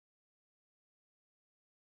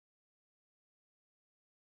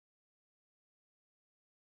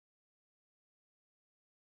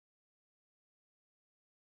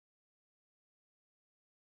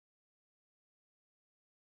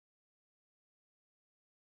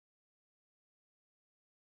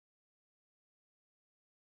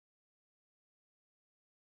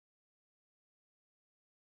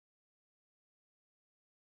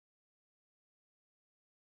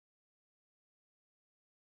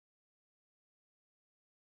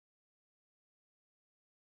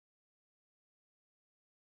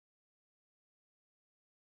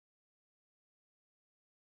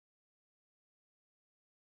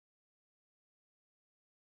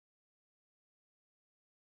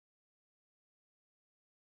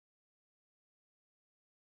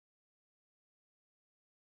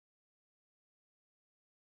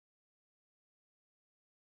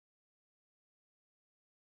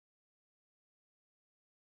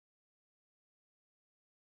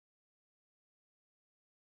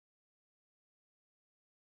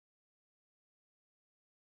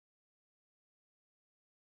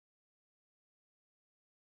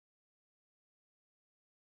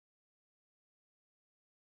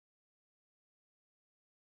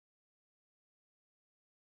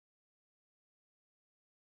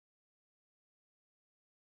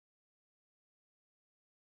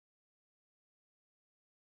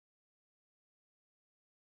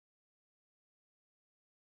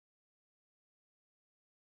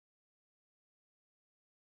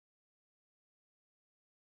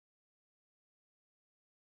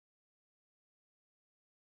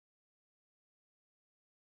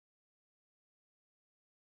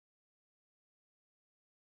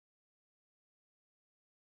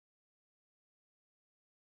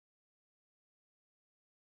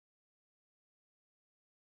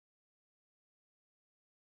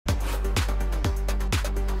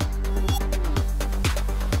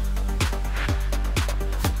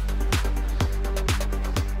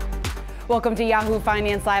Welcome to Yahoo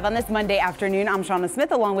Finance Live on this Monday afternoon. I'm Shauna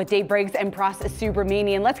Smith along with Dave Briggs and Pras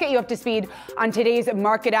Subramanian. Let's get you up to speed on today's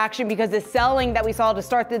market action because the selling that we saw to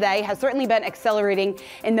start the day has certainly been accelerating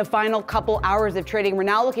in the final couple hours of trading. We're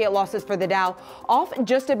now looking at losses for the Dow off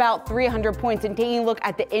just about 300 points. And taking a look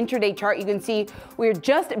at the intraday chart, you can see we're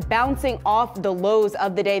just bouncing off the lows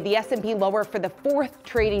of the day. The S&P lower for the fourth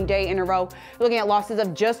trading day in a row, looking at losses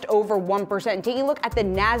of just over 1%. And taking a look at the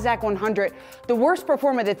Nasdaq 100, the worst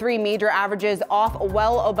performer of the three major averages, off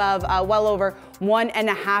well over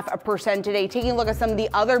 1.5% today. Taking a look at some of the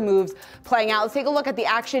other moves playing out, let's take a look at the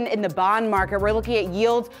action in the bond market. We're looking at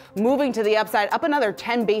yields moving to the upside, up another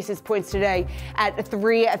 10 basis points today at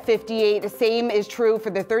 3.58. Same is true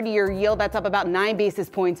for the 30-year yield. That's up about 9 basis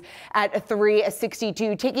points at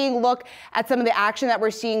 3.62. Taking a look at some of the action that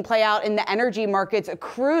we're seeing play out in the energy markets,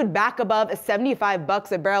 crude back above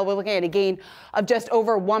 $75 a barrel. We're looking at a gain of just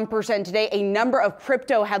over 1% today. A number of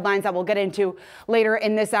crypto headlines that we'll get into later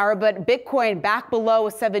in this hour, but Bitcoin back below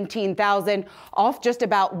 17,000, off just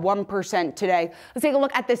about 1% today. Let's take a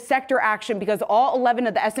look at the sector action because all 11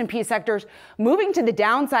 of the S&P sectors moving to the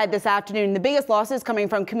downside this afternoon. The biggest losses coming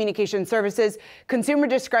from communication services, consumer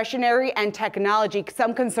discretionary, and technology.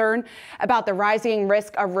 Some concern about the rising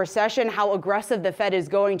risk of recession, how aggressive the Fed is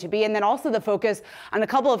going to be, and then also the focus on a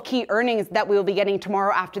couple of key earnings that we will be getting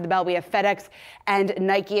tomorrow after the bell. We have FedEx and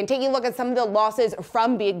Nike. And taking a look at some of the losses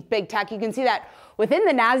from big tech, you can see that within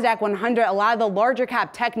the Nasdaq 100, a lot of the larger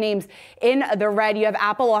cap tech names in the red. You have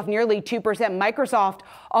Apple off nearly 2%, Microsoft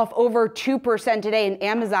off over 2% today, and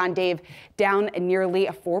Amazon, Dave, down nearly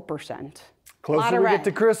 4%. Closer we get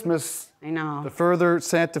to Christmas, I know, the further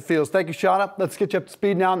Santa feels. Thank you, Shauna. Let's get you up to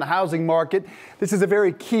speed now on the housing market. This is a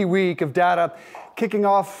very key week of data. Kicking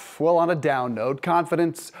off, well, on a down note,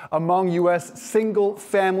 confidence among U.S.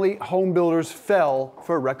 single-family home builders fell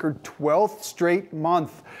for a record 12th straight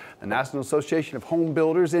month. The National Association of Home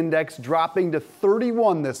Builders Index dropping to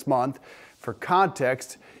 31 this month. For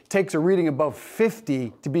context, it takes a reading above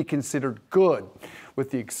 50 to be considered good.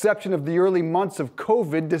 With the exception of the early months of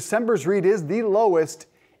COVID, December's read is the lowest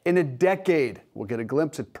in a decade. We'll get a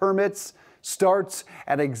glimpse at permits, starts,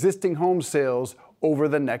 and existing home sales over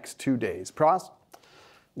the next 2 days. Pras?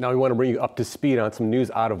 Now we want to bring you up to speed on some news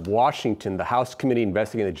out of Washington. The House committee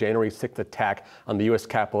investigating the January 6th attack on the U.S.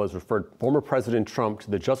 Capitol has referred former President Trump to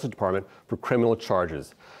the Justice Department for criminal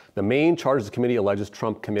charges. The main charges the committee alleges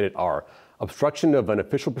Trump committed are obstruction of an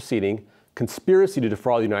official proceeding, conspiracy to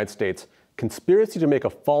defraud the United States, conspiracy to make a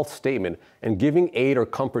false statement, and giving aid or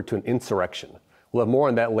comfort to an insurrection. We'll have more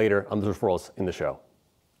on that later on the referrals in the show.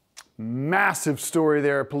 Massive story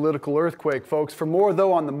there, political earthquake, folks. For more,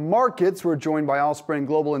 though, on the markets, we're joined by Allspring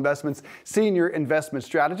Global Investments Senior Investment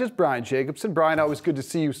Strategist, Brian Jacobson. Brian, always good to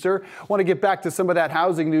see you, sir. Want to get back to some of that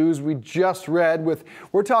housing news we just read.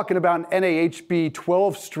 We're talking about NAHB,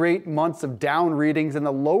 12 straight months of down readings and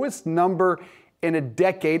the lowest number in a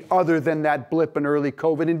decade other than that blip in early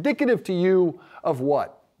COVID. Indicative to you of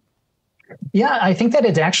what? Yeah, I think that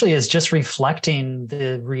it actually is just reflecting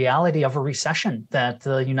the reality of a recession that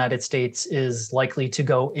the United States is likely to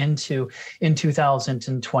go into in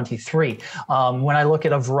 2023. When I look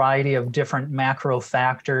at a variety of different macro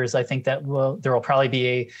factors, I think that there will probably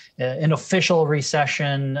be an official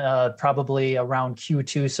recession probably around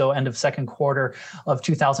Q2, so end of second quarter of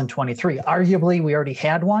 2023. Arguably, we already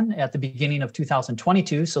had one at the beginning of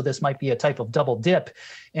 2022, so this might be a type of double dip.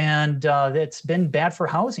 And it's been bad for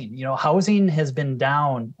housing. You know, housing has been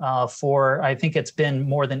down for, I think it's been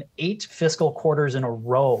more than 8 fiscal quarters in a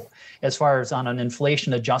row as far as on an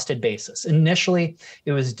inflation adjusted basis. Initially,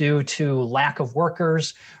 it was due to lack of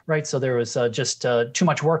workers, right? So there was just too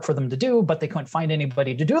much work for them to do, but they couldn't find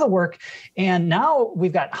anybody to do the work. And now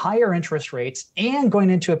we've got higher interest rates and going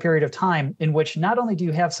into a period of time in which not only do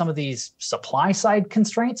you have some of these supply side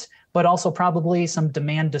constraints, but also probably some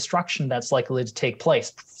demand destruction that's likely to take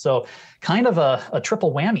place. So kind of a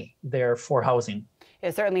triple whammy there for housing.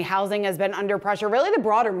 Yeah, certainly housing has been under pressure. Really, the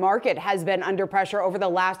broader market has been under pressure over the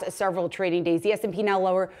last several trading days. The S&P now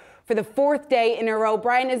lower for the fourth day in a row.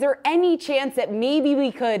 Brian, is there any chance that maybe we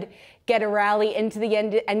could get a rally into the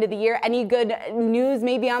end of the year? Any good news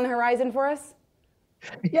maybe on the horizon for us?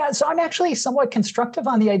 Yeah, so I'm actually somewhat constructive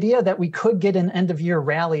on the idea that we could get an end-of-year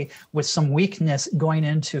rally with some weakness going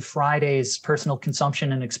into Friday's personal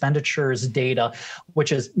consumption and expenditures data,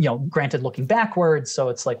 which is, you know, granted looking backwards. So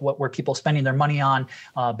it's like what were people spending their money on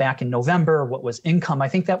back in November? What was income? I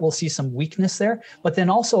think that we'll see some weakness there. But then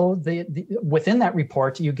also within that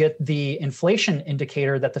report, you get the inflation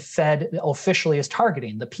indicator that the Fed officially is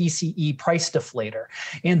targeting, the PCE price deflator.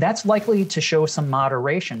 And that's likely to show some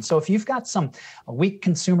moderation. So if you've got some weak weak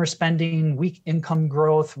consumer spending, weak income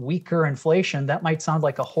growth, weaker inflation, that might sound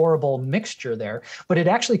like a horrible mixture there, but it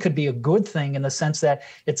actually could be a good thing in the sense that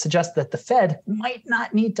it suggests that the Fed might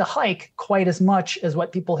not need to hike quite as much as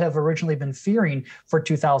what people have originally been fearing for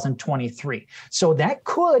 2023. So that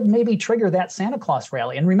could maybe trigger that Santa Claus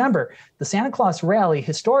rally. And remember, the Santa Claus rally,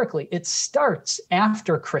 historically, it starts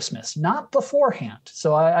after Christmas, not beforehand.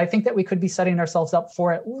 So I think that we could be setting ourselves up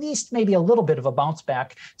for at least maybe a little bit of a bounce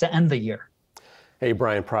back to end the year. Hey,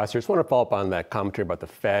 Brian Prosser, just want to follow up on that commentary about the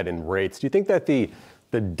Fed and rates. Do you think that the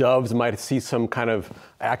doves might see some kind of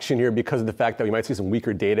action here because of the fact that we might see some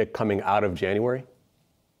weaker data coming out of January?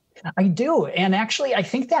 I do. And actually, I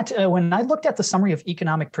think that when I looked at the summary of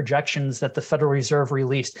economic projections that the Federal Reserve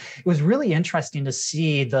released, it was really interesting to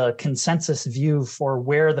see the consensus view for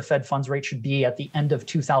where the Fed funds rate should be at the end of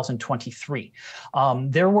 2023.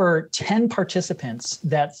 There were 10 participants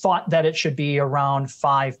that thought that it should be around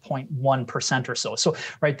 5.1% or so. So,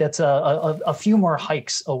 right, that's a few more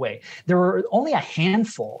hikes away. There were only a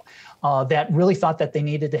handful that really thought that they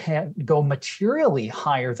needed to go materially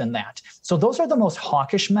higher than that. So those are the most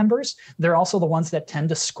hawkish members. They're also the ones that tend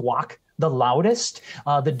to squawk the loudest.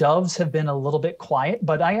 The doves have been a little bit quiet,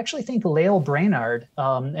 but I actually think Lael Brainard,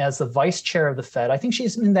 as the vice chair of the Fed, I think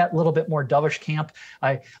she's in that little bit more dovish camp.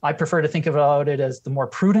 I prefer to think about it as the more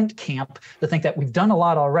prudent camp, to think that we've done a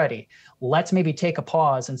lot already. Let's maybe take a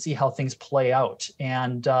pause and see how things play out.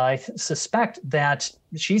 And I suspect that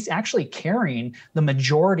she's actually carrying the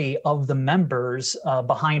majority of the members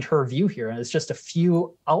behind her view here. And it's just a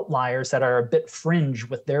few outliers that are a bit fringe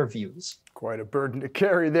with their views. Quite a burden to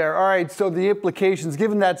carry there. All right, so the implications,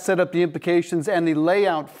 given that setup, the implications and the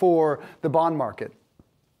layout for the bond market.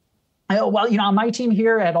 Well, on my team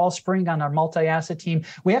here at Allspring, on our multi-asset team,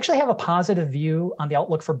 we actually have a positive view on the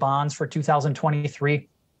outlook for bonds for 2023.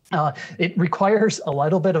 It requires a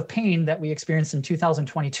little bit of pain that we experienced in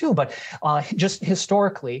 2022, but just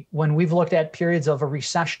historically, when we've looked at periods of a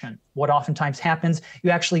recession, what oftentimes happens, you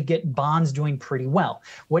actually get bonds doing pretty well.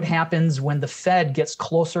 What happens when the Fed gets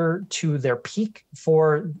closer to their peak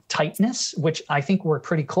for tightness, which I think we're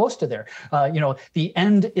pretty close to there. The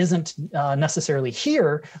end isn't necessarily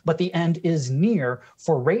here, but the end is near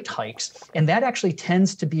for rate hikes. And that actually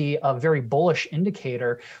tends to be a very bullish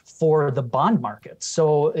indicator for the bond market.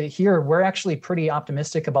 So here, we're actually pretty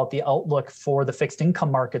optimistic about the outlook for the fixed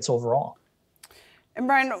income markets overall. And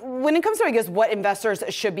Brian, when it comes to, I guess, what investors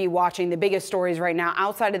should be watching, the biggest stories right now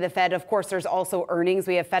outside of the Fed, of course, there's also earnings.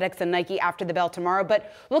 We have FedEx and Nike after the bell tomorrow.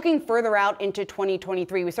 But looking further out into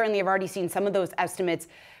 2023, we certainly have already seen some of those estimates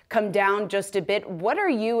come down just a bit. What are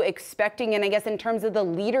you expecting? And I guess in terms of the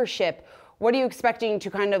leadership, what are you expecting to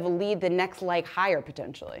kind of lead the next leg higher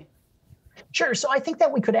potentially? Sure. So I think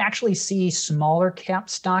that we could actually see smaller cap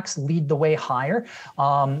stocks lead the way higher.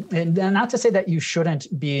 And not to say that you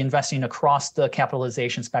shouldn't be investing across the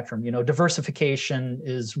capitalization spectrum. Diversification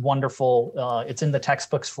is wonderful. It's in the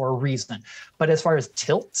textbooks for a reason. But as far as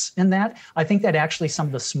tilts in that, I think that actually some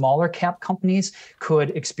of the smaller cap companies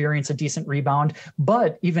could experience a decent rebound,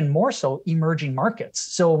 but even more so emerging markets.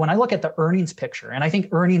 So when I look at the earnings picture, and I think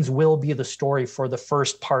earnings will be the story for the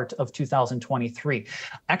first part of 2023,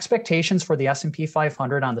 expectations for the S&P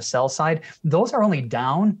 500 on the sell side, those are only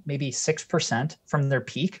down maybe 6% from their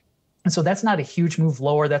peak. And so that's not a huge move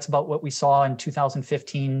lower. That's about what we saw in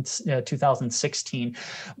 2015, 2016,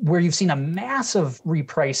 where you've seen a massive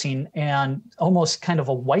repricing and almost kind of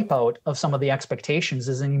a wipeout of some of the expectations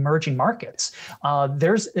is in emerging markets.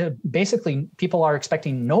 There's basically people are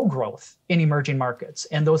expecting no growth in emerging markets,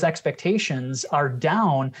 and those expectations are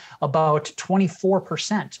down about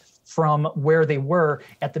 24% from where they were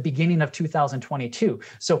at the beginning of 2022.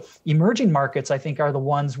 So emerging markets, I think, are the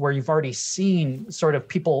ones where you've already seen sort of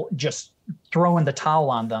people just throwing the towel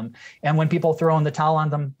on them. And when people throw in the towel on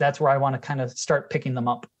them, that's where I want to kind of start picking them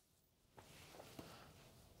up.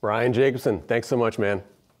 Brian Jacobson, thanks so much, man.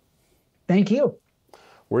 Thank you.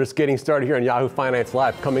 We're just getting started here on Yahoo Finance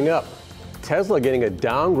Live. Coming up, Tesla getting a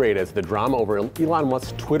downgrade as the drama over Elon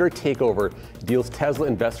Musk's Twitter takeover deals Tesla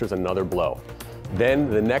investors another blow.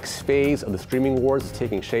 Then the next phase of the streaming wars is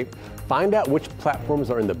taking shape. Find out which platforms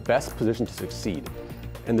are in the best position to succeed.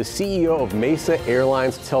 And the CEO of Mesa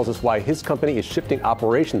Airlines tells us why his company is shifting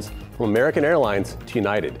operations from American Airlines to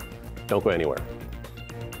United. Don't go anywhere.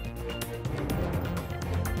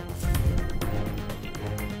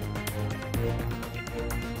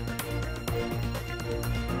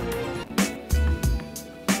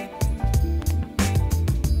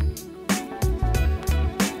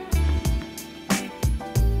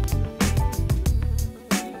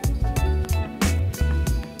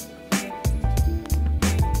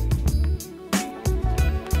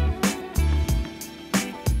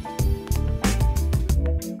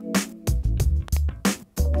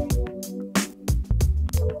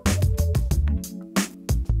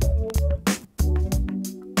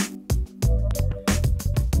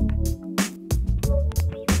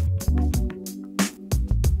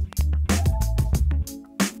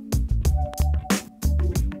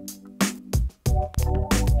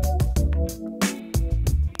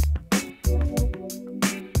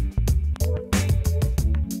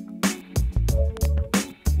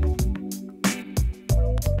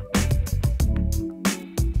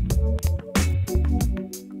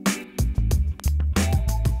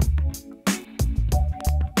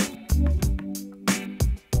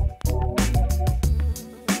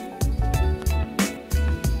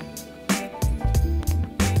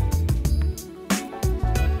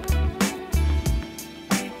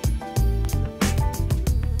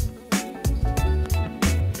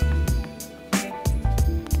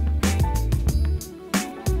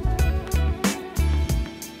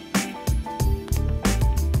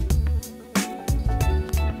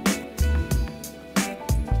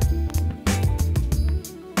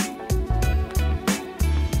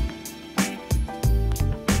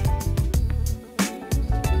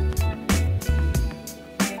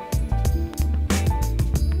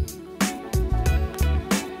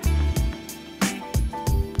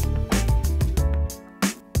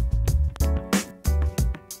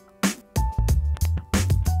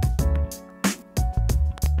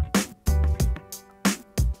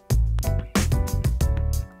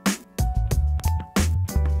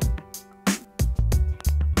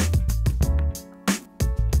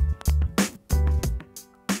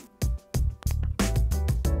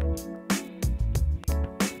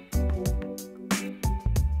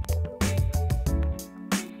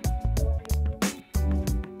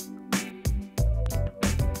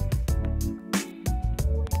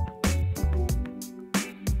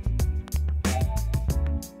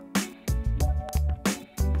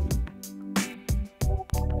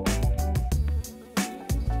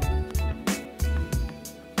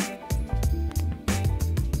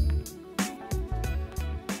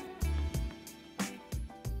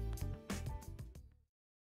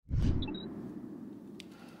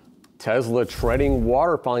 Tesla treading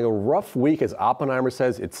water following a rough week as Oppenheimer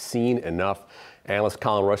says it's seen enough. Analyst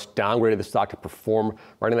Colin Rush downgraded the stock to perform,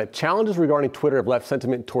 writing that challenges regarding Twitter have left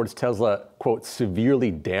sentiment towards Tesla, quote, severely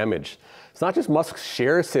damaged. It's not just Musk's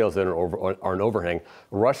share sales that are an overhang.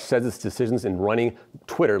 Rush says its decisions in running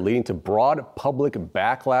Twitter leading to broad public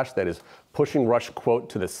backlash that is pushing Rush, quote,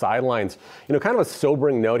 to the sidelines. Kind of a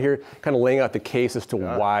sobering note here, kind of laying out the case as to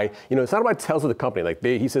why, it's not about Tesla, the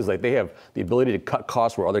company. He says they have the ability to cut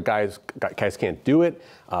costs where other guys can't do it.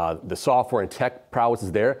 The software and tech prowess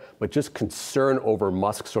is there, but just concern over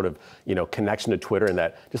Musk's sort of, connection to Twitter and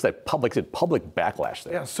that public backlash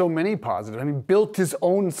there. Yeah, so many positives. I mean, built his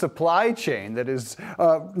own supply chain that is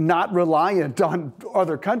not reliant on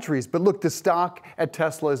other countries. But look, the stock at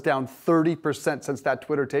Tesla is down 30% since that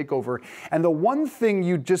Twitter takeover. And the one thing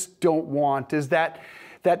you just don't want is that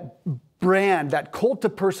brand, that cult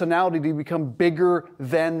of personality to become bigger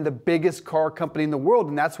than the biggest car company in the world.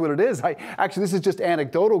 And that's what it is. Actually, this is just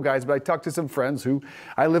anecdotal, guys, but I talked to some friends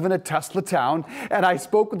I live in a Tesla town, and I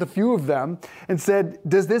spoke with a few of them and said,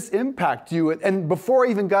 does this impact you? And before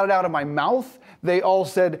I even got it out of my mouth, they all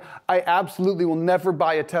said, I absolutely will never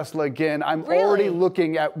buy a Tesla again. I'm already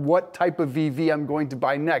looking at what type of EV I'm going to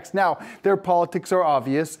buy next. Now, their politics are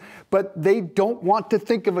obvious, but they don't want to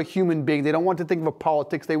think of a human being. They don't want to think of a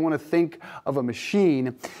politics. They want to think of a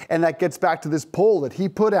machine. And that gets back to this poll that he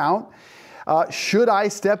put out. Should I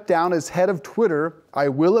step down as head of Twitter? I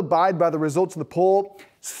will abide by the results of the poll.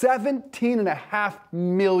 17.5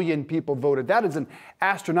 million people voted. That is an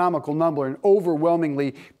astronomical number, and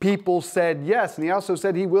overwhelmingly people said yes. And he also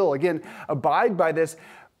said he will, again, abide by this.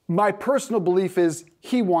 My personal belief is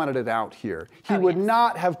he wanted it out here. He would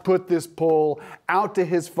not have put this poll out to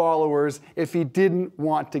his followers if he didn't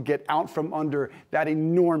want to get out from under that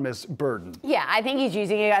enormous burden. Yeah, I think he's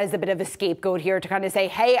using it as a bit of a scapegoat here to kind of say,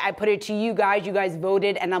 hey, I put it to you guys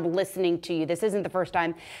voted, and I'm listening to you. This isn't the first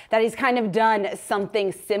time that he's kind of done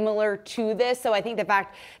something similar to this. So I think the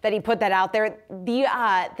fact that he put that out there,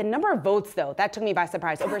 the number of votes, though, that took me by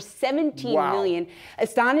surprise. Over 17 million.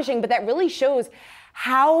 Astonishing, but that really shows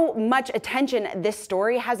how much attention this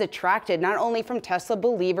story has attracted, not only from Tesla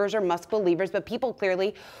believers or Musk believers, but people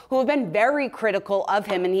clearly who have been very critical of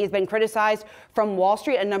him. And he's been criticized from Wall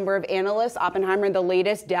Street. A number of analysts, Oppenheimer, the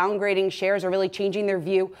latest, downgrading shares, are really changing their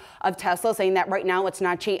view of Tesla, saying that right now it's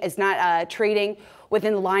not trading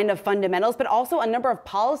within the line of fundamentals. But also a number of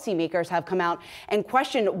policymakers have come out and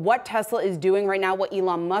questioned what Tesla is doing right now, what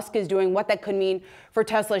Elon Musk is doing, what that could mean for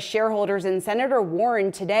Tesla's shareholders. And Senator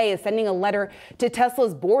Warren today is sending a letter to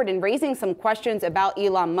Tesla's board and raising some questions about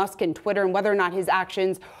Elon Musk and Twitter and whether or not his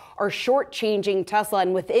actions are shortchanging Tesla.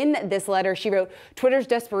 And within this letter, she wrote, Twitter's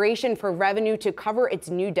desperation for revenue to cover its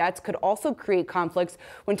new debts could also create conflicts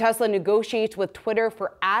when Tesla negotiates with Twitter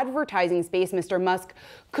for advertising space. Mr. Musk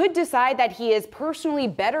could decide that he is personally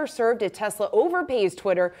better served if Tesla overpays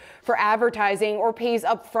Twitter for advertising or pays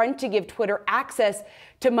upfront to give Twitter access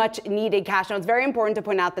to much needed cash. Now, it's very important to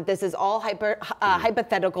point out that this is all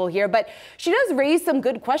hypothetical here, but she does raise some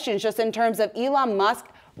good questions just in terms of Elon Musk,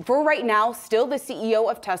 for right now, still the CEO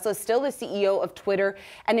of Tesla, still the CEO of Twitter.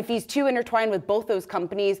 And if he's too intertwined with both those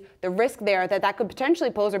companies, the risk there that could potentially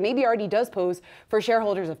pose, or maybe already does pose, for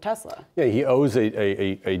shareholders of Tesla. Yeah, he owes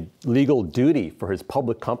a legal duty for his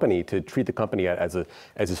public company to treat the company as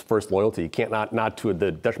his first loyalty. He can't not to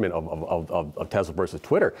the detriment of Tesla versus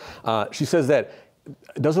Twitter. She says that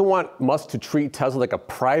doesn't want Musk to treat Tesla like a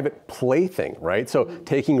private plaything, right? So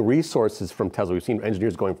taking resources from Tesla, we've seen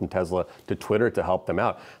engineers going from Tesla to Twitter to help them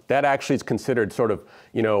out. That actually is considered sort of,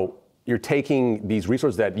 you're taking these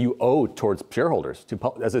resources that you owe towards shareholders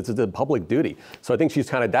as it's a public duty. So I think she's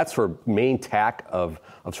that's her main tack of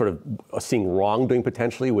sort of seeing wrongdoing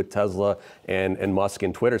potentially with Tesla and Musk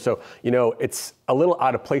and Twitter. So, it's a little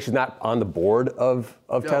out of place. She's not on the board of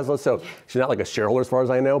Tesla, so she's not like a shareholder as far as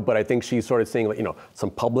I know, but I think she's sort of saying, some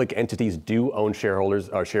public entities do own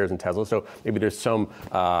shares in Tesla. So maybe there's some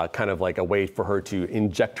kind of like a way for her to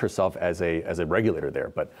inject herself as a regulator there.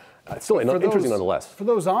 But it's still interesting nonetheless. For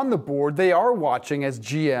those on the board, they are watching as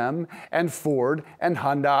GM and Ford and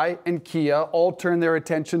Hyundai and Kia all turn their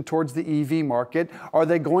attention towards the EV market. Are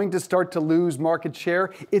they going to start to lose market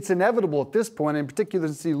share? It's inevitable at this point, in particular,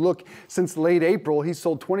 since late April, he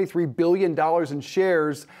sold $23 billion in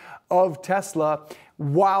shares of Tesla,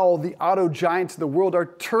 while the auto giants of the world are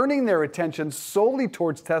turning their attention solely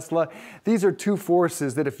towards Tesla. These are two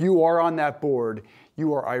forces that if you are on that board,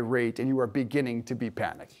 you are irate and you are beginning to be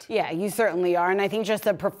panicked. Yeah, you certainly are. And I think just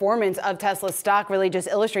the performance of Tesla's stock really just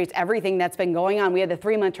illustrates everything that's been going on. We had the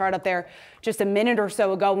 3-month chart up there just a minute or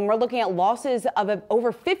so ago, when we're looking at losses of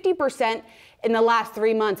over 50% in the last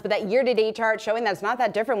 3 months. But that year-to-date chart showing that's not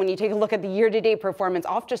that different when you take a look at the year-to-date performance,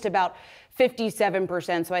 off just about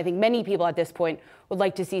 57%. So I think many people at this point would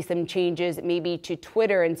like to see some changes maybe to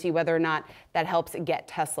Twitter and see whether or not that helps get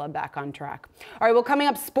Tesla back on track. All right, well, coming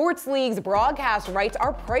up, sports leagues broadcast rights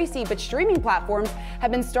are pricey, but streaming platforms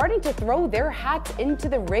have been starting to throw their hats into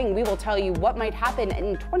the ring. We will tell you what might happen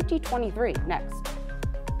in 2023 next.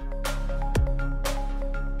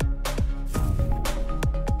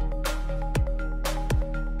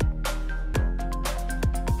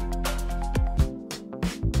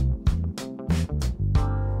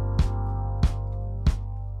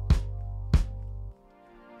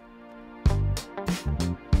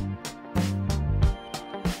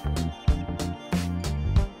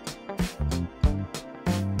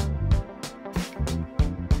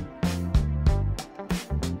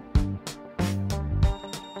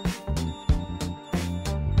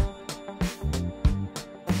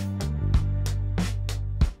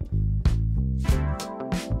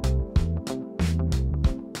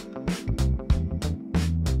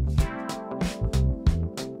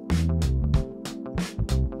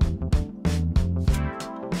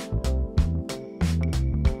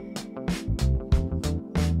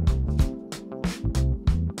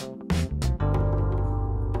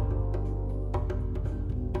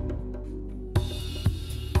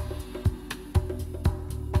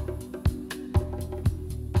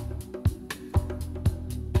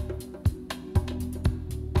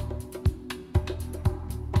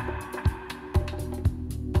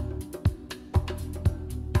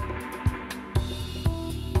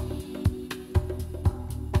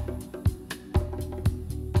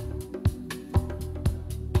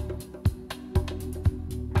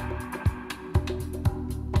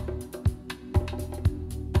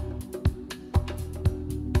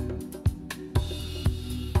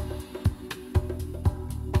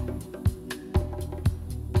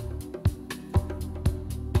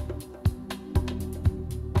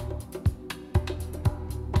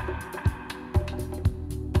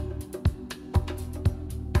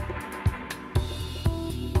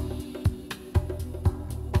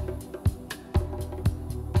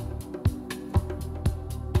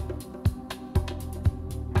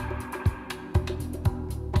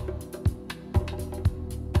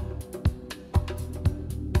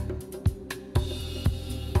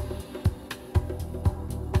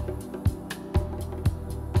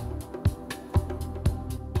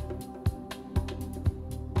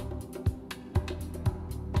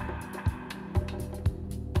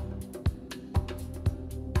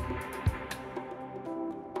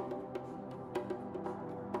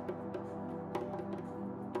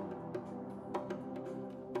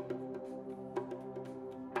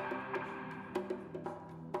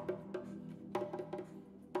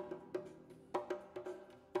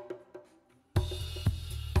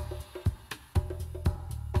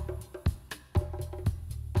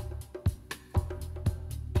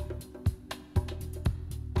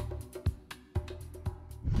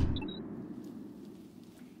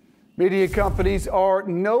 Media companies are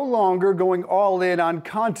no longer going all in on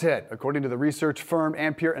content. According to the research firm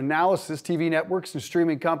Ampere Analysis, TV networks and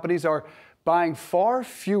streaming companies are buying far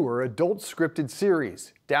fewer adult scripted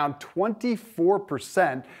series, down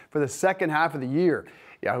 24% for the second half of the year.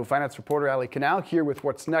 Yahoo finance reporter Ali Canal here with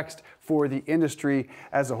what's next for the industry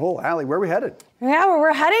as a whole. Ali, where are we headed? Yeah, where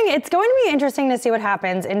we're heading, it's going to be interesting to see what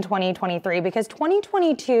happens in 2023 because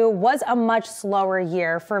 2022 was a much slower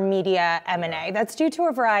year for media M&A. That's due to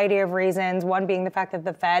a variety of reasons, one being the fact that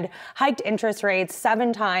the Fed hiked interest rates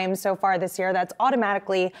 7 times so far this year. That's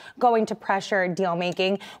automatically going to pressure deal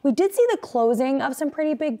making. We did see the closing of some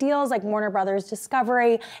pretty big deals like Warner Brothers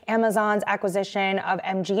Discovery, Amazon's acquisition of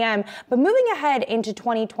MGM. But moving ahead into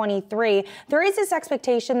 2023, there is this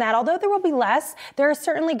expectation that although there will be less, there is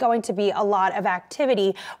certainly going to be a lot of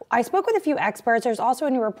activity. I spoke with a few experts. There's also a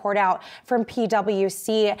new report out from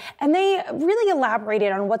PwC, and they really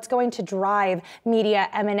elaborated on what's going to drive media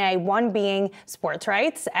M&A, one being sports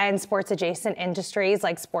rights and sports adjacent industries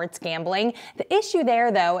like sports gambling. The issue there,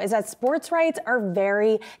 though, is that sports rights are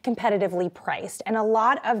very competitively priced, and a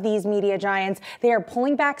lot of these media giants, they are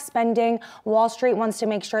pulling back spending. Wall Street wants to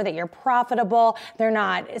make sure that you're profitable. They're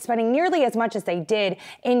not spending nearly as much as they did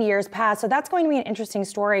in years years past. So that's going to be an interesting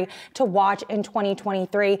story to watch in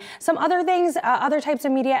 2023. Some other things, other types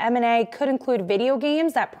of media M&A could include video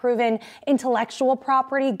games, that proven intellectual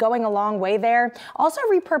property going a long way there. Also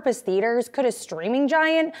repurposed theaters. Could a streaming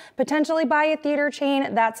giant potentially buy a theater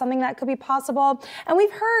chain? That's something that could be possible. And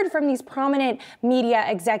we've heard from these prominent media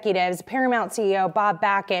executives, Paramount CEO Bob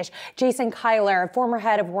Bakish, Jason Kilar, former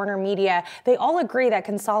head of Warner Media. They all agree that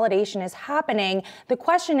consolidation is happening. The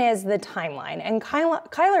question is the timeline. And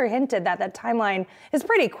Kilar hinted that that timeline is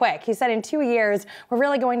pretty quick. He said in 2 years, we're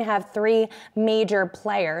really going to have 3 major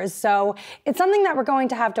players. So it's something that we're going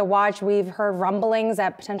to have to watch. We've heard rumblings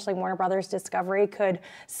that potentially Warner Brothers Discovery could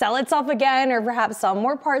sell itself again, or perhaps sell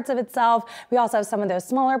more parts of itself. We also have some of those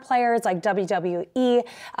smaller players like WWE,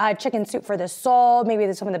 Chicken Soup for the Soul.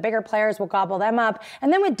 Maybe some of the bigger players will gobble them up.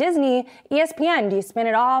 And then with Disney, ESPN, do you spin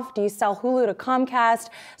it off? Do you sell Hulu to Comcast?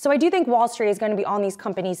 So I do think Wall Street is going to be on these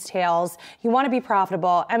companies' tails. You want to be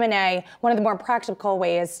profitable. M&A, one of the more practical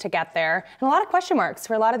ways to get there. And a lot of question marks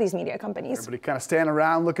for a lot of these media companies. Everybody kind of standing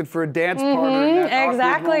around looking for a dance partner in that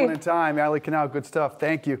exactly. moment in time. Ali Canal, good stuff.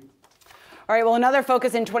 Thank you. All right, well, another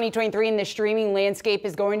focus in 2023 in the streaming landscape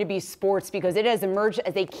is going to be sports, because it has emerged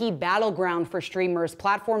as a key battleground for streamers,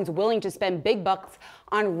 platforms willing to spend big bucks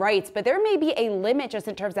on rights, but there may be a limit just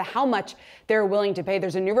in terms of how much they're willing to pay.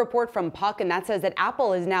 There's a new report from Puck, and that says that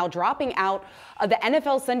Apple is now dropping out of the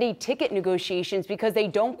NFL Sunday ticket negotiations because they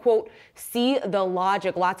don't, quote, see the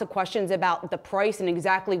logic. Lots of questions about the price and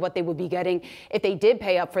exactly what they would be getting if they did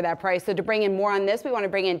pay up for that price. So to bring in more on this, we want to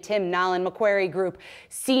bring in Tim Nallin, Macquarie Group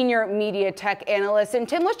Senior Media Tech Analyst. And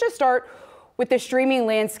Tim, let's just start with the streaming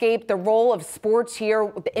landscape, the role of sports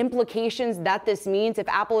here, the implications that this means if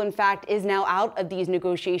Apple, in fact, is now out of these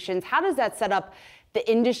negotiations. How does that set up the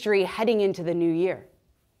industry heading into the new year?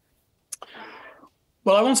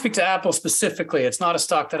 Well, I won't speak to Apple specifically. It's not a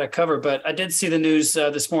stock that I cover, but I did see the news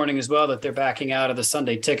this morning as well that they're backing out of the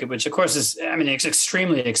Sunday ticket, which of course is, I mean, it's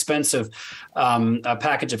extremely expensive a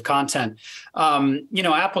package of content.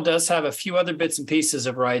 Apple does have a few other bits and pieces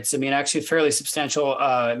of rights. I mean, actually a fairly substantial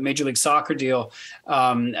Major League Soccer deal,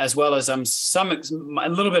 as well as a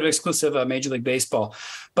little bit of exclusive Major League Baseball.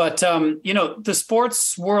 But, the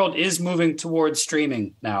sports world is moving towards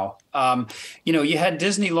streaming now. You had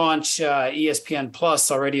Disney launch ESPN Plus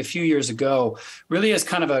already a few years ago, really as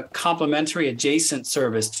kind of a complementary adjacent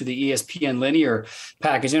service to the ESPN linear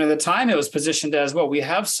package. And at the time it was positioned as, well, we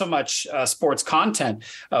have so much sports content,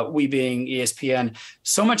 we being ESPN,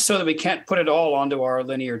 so much so that we can't put it all onto our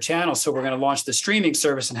linear channel. So we're going to launch the streaming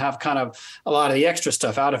service and have kind of a lot of the extra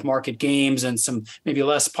stuff, out of market games and some maybe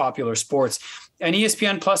less popular sports. And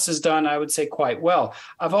ESPN Plus has done, I would say, quite well.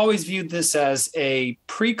 I've always viewed this as a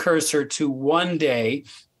precursor to one day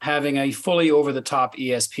having a fully over-the-top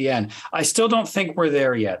ESPN. I still don't think we're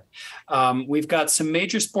there yet. We've got some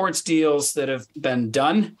major sports deals that have been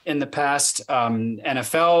done in the past.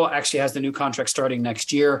 NFL actually has the new contract starting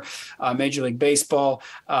next year. Major League Baseball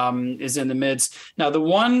is in the midst. Now, the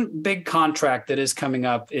one big contract that is coming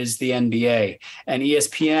up is the NBA, and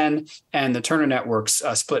ESPN and the Turner Networks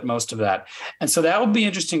split most of that. And so that will be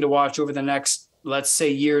interesting to watch over the next, let's say,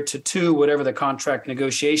 year to two, whatever the contract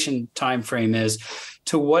negotiation timeframe is,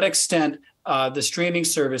 to what extent the streaming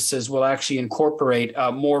services will actually incorporate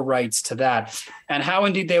more rights to that, and how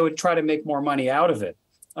indeed they would try to make more money out of it.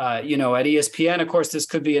 At ESPN, of course, this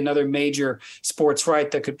could be another major sports right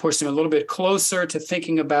that could push them a little bit closer to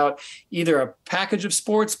thinking about either a package of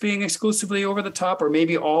sports being exclusively over the top, or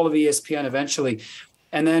maybe all of ESPN eventually.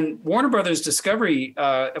 And then Warner Brothers Discovery,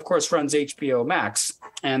 of course, runs HBO Max,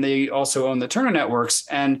 and they also own the Turner Networks.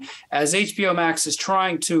 And as HBO Max is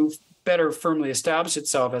trying to better firmly establish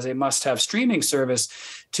itself as a must-have streaming service,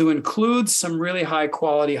 to include some really high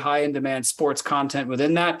quality, high in demand sports content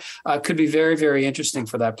within that could be very, very interesting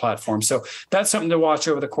for that platform. So that's something to watch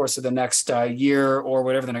over the course of the next year, or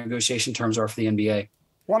whatever the negotiation terms are for the NBA.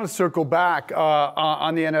 Want to circle back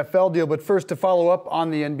on the NFL deal, but first to follow up on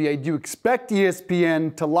the NBA, do you expect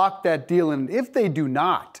ESPN to lock that deal? And if they do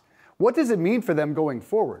not, what does it mean for them going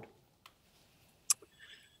forward?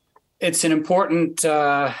 It's an important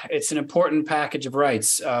package of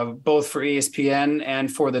rights, both for ESPN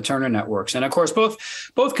and for the Turner Networks. And of course, both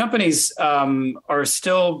companies are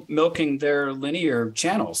still milking their linear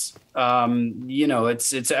channels.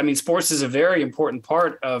 Sports is a very important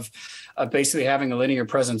part of basically having a linear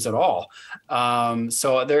presence at all.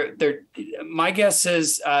 So my guess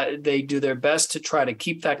is they do their best to try to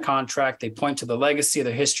keep that contract. They point to the legacy,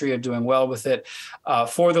 the history of doing well with it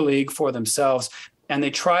for the league, for themselves. and they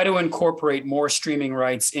try to incorporate more streaming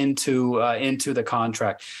rights into the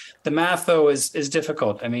contract. The math, though, is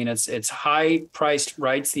difficult. I mean, it's high-priced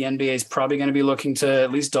rights. The NBA is probably going to be looking to at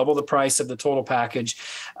least double the price of the total package.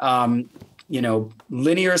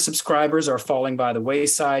 Linear subscribers are falling by the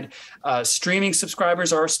wayside. Streaming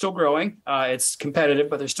subscribers are still growing. It's competitive,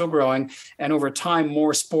 but they're still growing. And over time,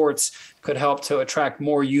 more sports could help to attract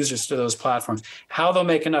more users to those platforms. How they'll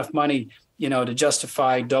make enough money, to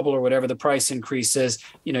justify double or whatever the price increase is,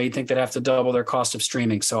 you'd think they'd have to double their cost of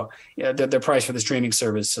streaming. So their price for the streaming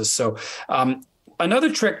services. So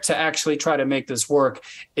another trick to actually try to make this work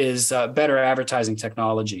is better advertising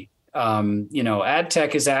technology. Ad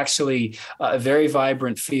tech is actually a very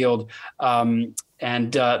vibrant field.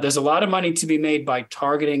 And there's a lot of money to be made by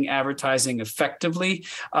targeting advertising effectively.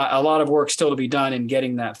 A lot of work still to be done in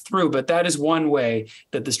getting that through. But that is one way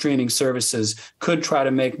that the streaming services could try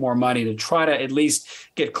to make more money, to try to at least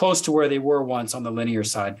get close to where they were once on the linear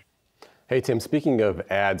side. Hey, Tim, speaking of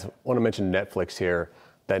ads, I want to mention Netflix here,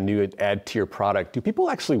 that new ad tier product. Do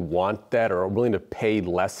people actually want that or are willing to pay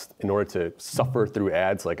less in order to suffer through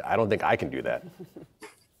ads? Like, I don't think I can do that.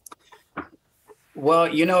 Well,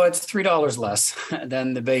 it's $3 less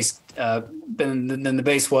than the base than the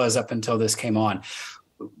base was up until this came on.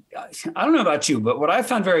 I don't know about you, but what I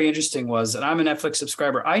found very interesting was, and I'm a Netflix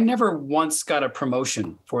subscriber, I never once got a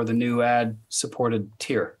promotion for the new ad-supported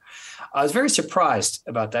tier. I was very surprised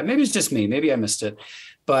about that. Maybe it's just me. Maybe I missed it.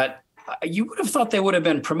 But you would have thought they would have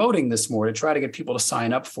been promoting this more to try to get people to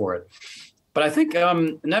sign up for it. But I think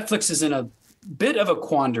Netflix is in a bit of a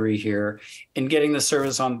quandary here in getting the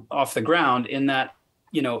service off the ground, in that,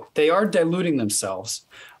 they are diluting themselves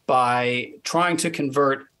by trying to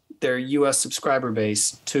convert their U.S. subscriber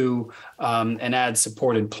base to an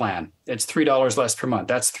ad-supported plan. It's $3 less per month.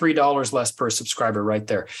 That's $3 less per subscriber right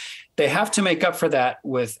there. They have to make up for that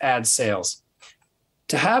with ad sales.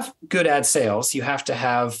 To have good ad sales, you have to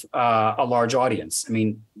have a large audience. I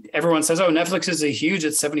mean, everyone says, Netflix is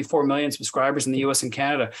it's 74 million subscribers in the US and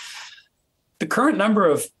Canada. The current number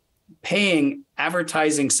of paying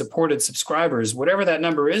advertising supported subscribers, whatever that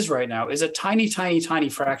number is right now, is a tiny, tiny, tiny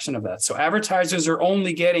fraction of that. So advertisers are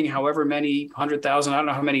only getting however many 100,000, I don't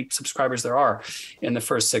know how many subscribers there are in the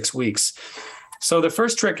first 6 weeks. So the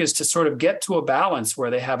first trick is to sort of get to a balance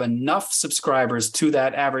where they have enough subscribers to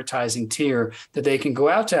that advertising tier that they can go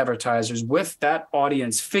out to advertisers with that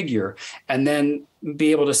audience figure and then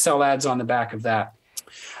be able to sell ads on the back of that.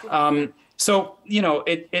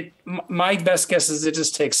 My best guess is it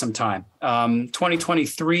just takes some time.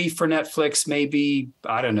 2023 for Netflix may be,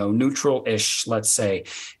 neutral-ish, let's say,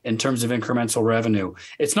 in terms of incremental revenue.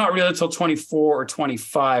 It's not really until 24 or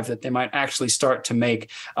 25 that they might actually start to make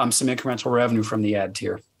some incremental revenue from the ad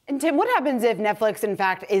tier. And Tim, what happens if Netflix, in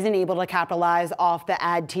fact, isn't able to capitalize off the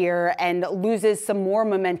ad tier and loses some more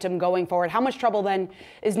momentum going forward? How much trouble then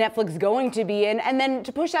is Netflix going to be in? And then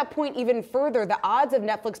to push that point even further, the odds of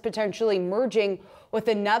Netflix potentially merging with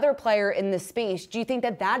another player in the space, do you think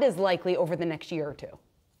that that is likely over the next year or two?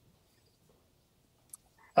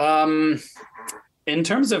 In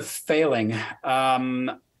terms of failing,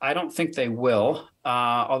 I don't think they will.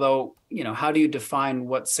 Although, how do you define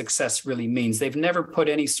what success really means? They've never put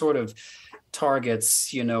any sort of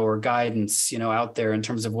targets, or guidance, out there in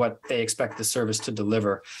terms of what they expect the service to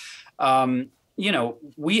deliver.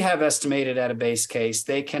 We have estimated at a base case,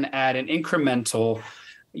 they can add an incremental,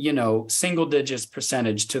 single digits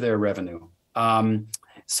percentage to their revenue.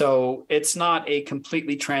 So it's not a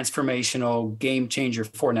completely transformational game changer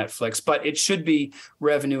for Netflix, but it should be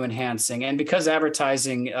revenue enhancing. And because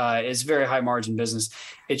advertising is very high margin business,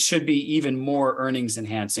 it should be even more earnings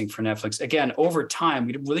enhancing for Netflix. Again, over time,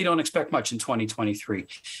 we really don't expect much in 2023,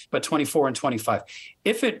 but 24 and 25.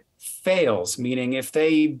 If it fails, meaning if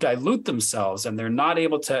they dilute themselves and they're not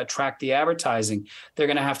able to attract the advertising, they're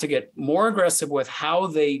going to have to get more aggressive with how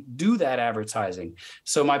they do that advertising.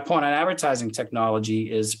 So my point on advertising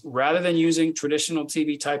technology is, rather than using traditional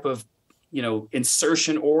TV type of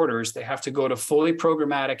insertion orders, they have to go to fully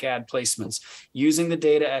programmatic ad placements, using the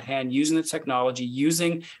data at hand, using the technology,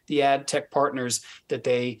 using the ad tech partners that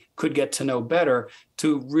they could get to know better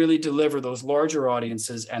to really deliver those larger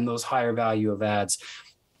audiences and those higher value of ads.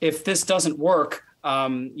 If this doesn't work,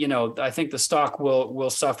 I think the stock will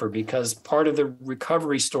suffer, because part of the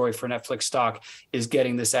recovery story for Netflix stock is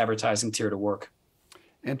getting this advertising tier to work.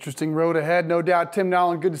 Interesting road ahead, no doubt. Tim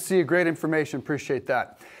Nowlin, good to see you. Great information. Appreciate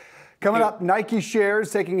that. Coming up, Nike shares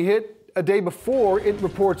taking a hit a day before it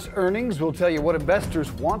reports earnings. We'll tell you what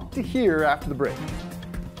investors want to hear after the break.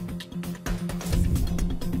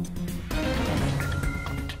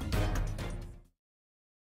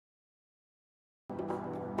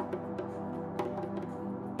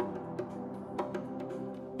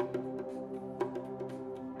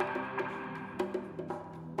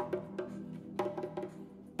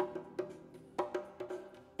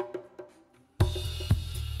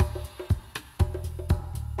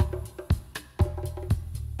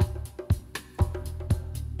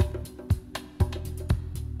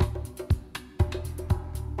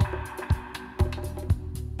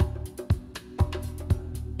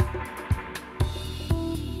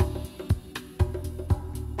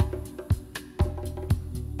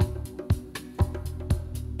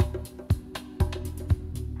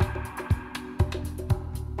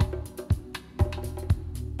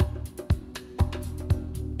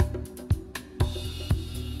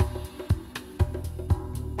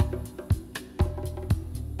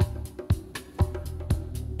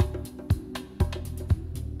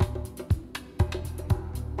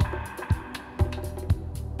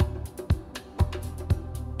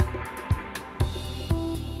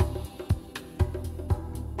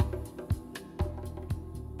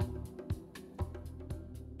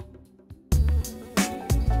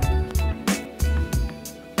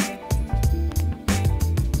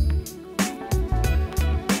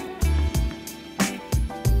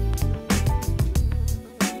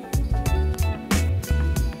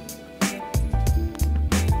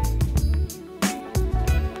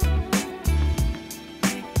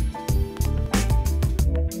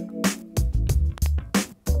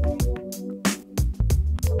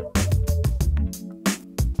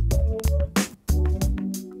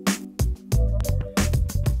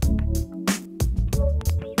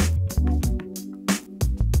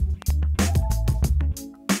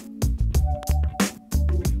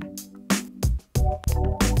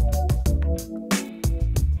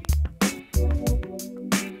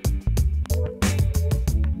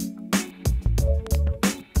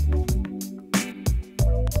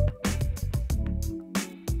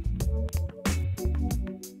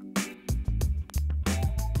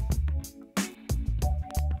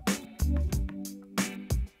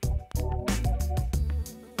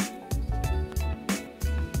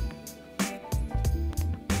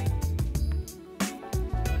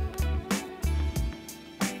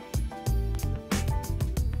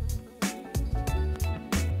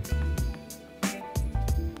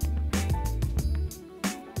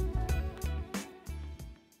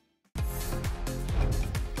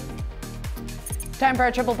 Time for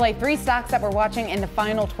our triple play. 3 stocks that we're watching in the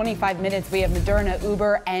final 25 minutes. We have Moderna,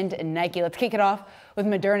 Uber, and Nike. Let's kick it off with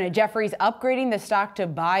Moderna. Jefferies upgrading the stock to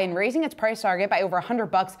buy and raising its price target by over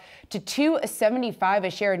 $100 to $275 a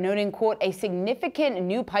share, noting, quote, a significant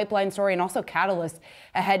new pipeline story and also catalyst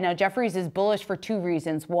ahead. Now, Jefferies is bullish for 2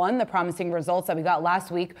 reasons. One, the promising results that we got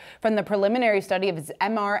last week from the preliminary study of its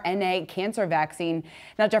mRNA cancer vaccine.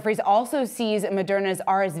 Now, Jefferies also sees Moderna's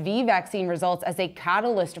RSV vaccine results as a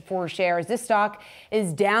catalyst for shares. This stock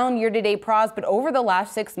is down year-to-date pros, but over the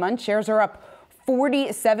last 6 months, shares are up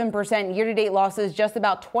 47%, year-to-date losses just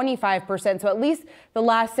about 25%. So at least the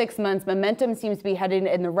last 6 months, momentum seems to be headed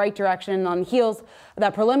in the right direction. And on the heels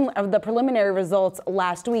of the preliminary results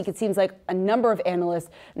last week, it seems like a number of analysts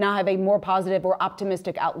now have a more positive or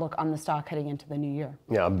optimistic outlook on the stock heading into the new year.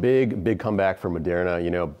 Yeah, a big comeback for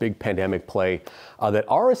Moderna, big pandemic play. That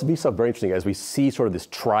RSV stuff, very interesting as we see sort of this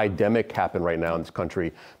tridemic happen right now in this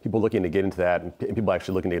country. People looking to get into that and people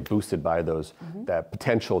actually looking to get boosted by that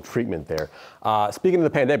potential treatment there. Speaking of the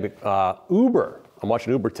pandemic, Uber. I'm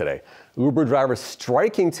watching Uber today. Uber drivers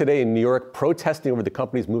striking today in New York, protesting over the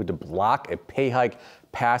company's move to block a pay hike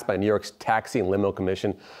passed by New York's Taxi and Limo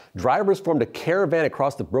Commission. Drivers formed a caravan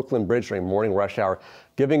across the Brooklyn Bridge during morning rush hour,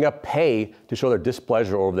 giving up pay to show their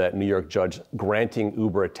displeasure over that New York judge granting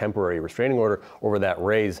Uber a temporary restraining order over that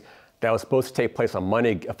raise that was supposed to take place on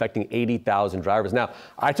Monday, affecting 80,000 drivers. Now,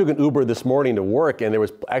 I took an Uber this morning to work, and there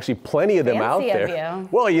was actually plenty of them out there. Fancy of you.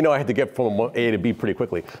 Well, I had to get from A to B pretty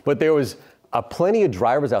quickly, but there was plenty of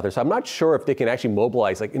drivers out there. So I'm not sure if they can actually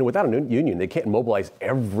mobilize, without a union, they can't mobilize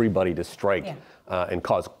everybody to strike. Yeah. And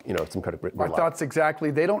cause, some kind of. My thoughts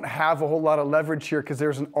exactly. They don't have a whole lot of leverage here because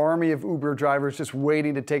there's an army of Uber drivers just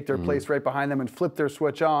waiting to take their place right behind them and flip their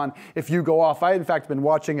switch on if you go off. I, in fact, been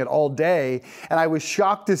watching it all day, and I was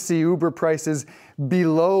shocked to see Uber prices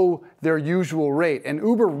below their usual rate. And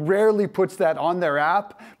Uber rarely puts that on their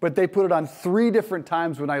app, but they put it on 3 different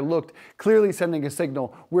times when I looked, clearly sending a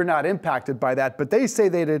signal we're not impacted by that. But they say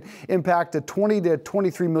they'd impact a $20 to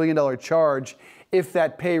 $23 million charge if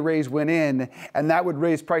that pay raise went in, and that would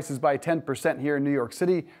raise prices by 10% here in New York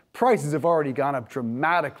City. Prices have already gone up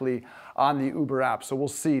dramatically on the Uber app, so we'll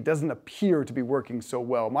see. It doesn't appear to be working so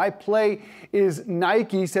well. My play is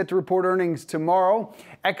Nike, set to report earnings tomorrow.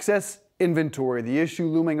 Excess inventory, the issue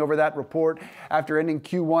looming over that report after ending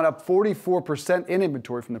Q1 up 44% in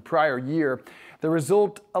inventory from the prior year. The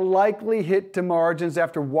result, a likely hit to margins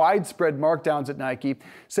after widespread markdowns at Nike.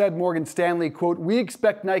 Said Morgan Stanley, quote, we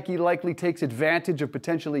expect Nike likely takes advantage of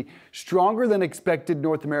potentially stronger than expected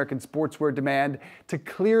North American sportswear demand to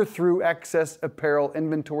clear through excess apparel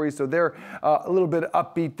inventory. So they're a little bit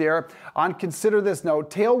upbeat there. On consider this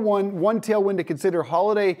note, one tailwind to consider,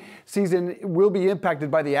 holiday season will be impacted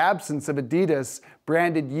by the absence of Adidas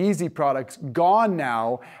branded Yeezy products, gone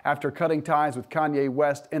now after cutting ties with Kanye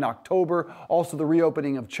West in October. Also, the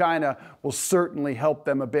reopening of China will certainly help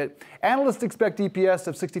them a bit. Analysts expect EPS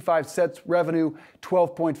of 65 cents, revenue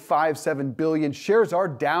 $12.57 billion. Shares are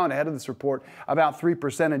down ahead of this report about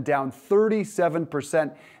 3% and down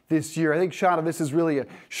 37% this year. I think, Shauna, this is really a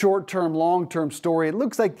short-term, long-term story. It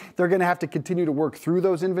looks like they're going to have to continue to work through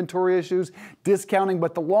those inventory issues, discounting,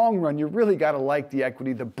 but the long run, you really got to like the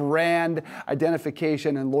equity, the brand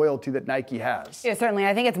identification and loyalty that Nike has. Yeah, certainly.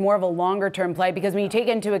 I think it's more of a longer-term play because when you take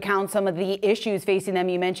into account some of the issues facing them,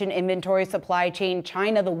 you mentioned inventory, supply chain,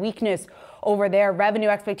 China, the weakness over there. Revenue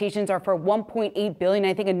expectations are for $1.8 billion.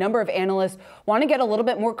 I think a number of analysts want to get a little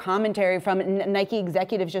bit more commentary from Nike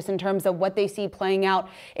executives just in terms of what they see playing out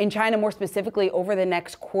in China, more specifically over the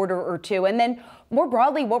next quarter or two. And then more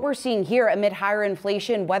broadly, what we're seeing here amid higher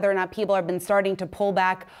inflation, whether or not people have been starting to pull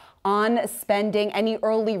back on spending. Any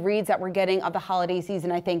early reads that we're getting of the holiday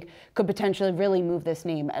season, I think, could potentially really move this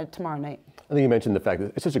name tomorrow night. I think you mentioned the fact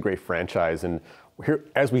that it's such a great franchise, and here,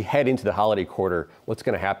 as we head into the holiday quarter, what's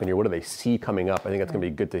going to happen here? What do they see coming up? I think that's going to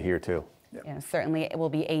be good to hear, too. Yeah, certainly it will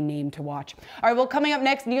be a name to watch. All right, well, coming up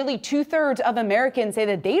next, nearly 2/3 of Americans say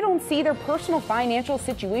that they don't see their personal financial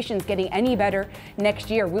situations getting any better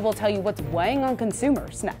next year. We will tell you what's weighing on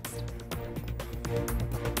consumers next.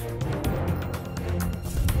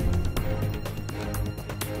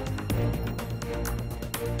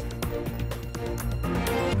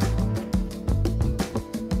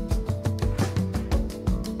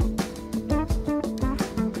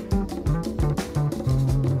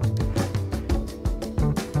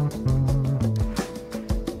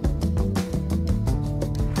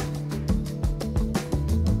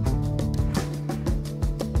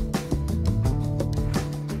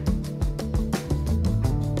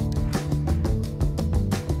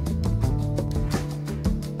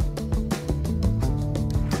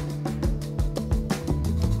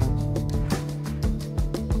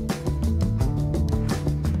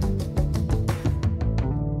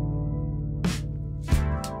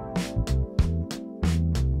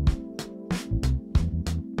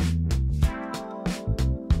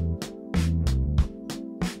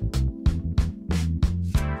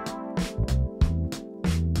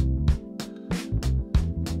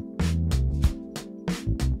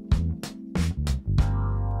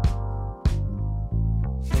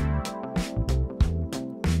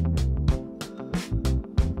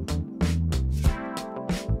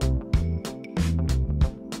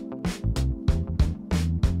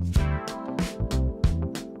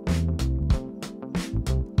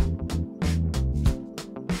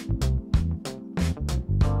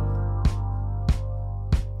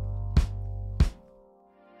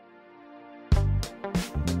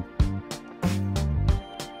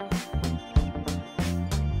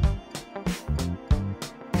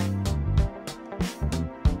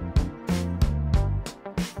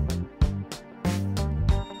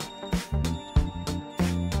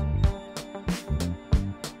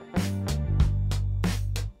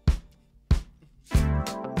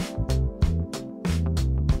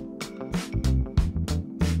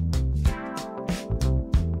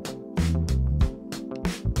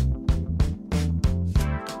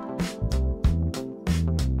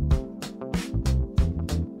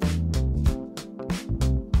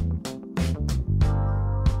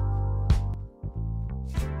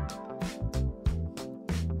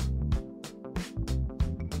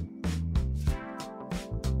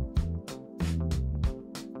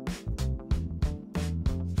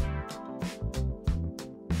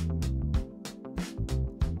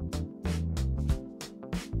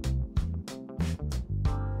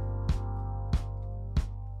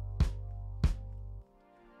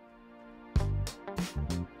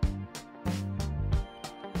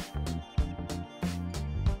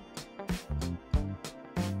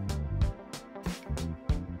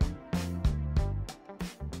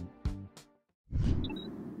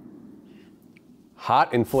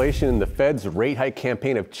 Hot inflation and the Fed's rate hike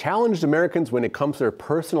campaign have challenged Americans when it comes to their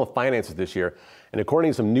personal finances this year. And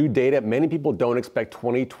according to some new data, many people don't expect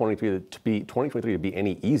 2023 to be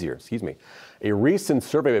any easier. A recent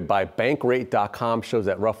survey by bankrate.com shows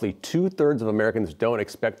that roughly 2/3 of Americans don't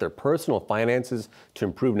expect their personal finances to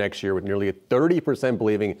improve next year, with nearly 30%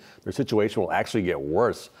 believing their situation will actually get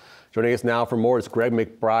worse. Joining us now for more is Greg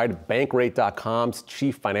McBride, bankrate.com's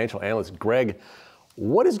chief financial analyst. Greg,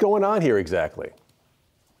 what is going on here exactly?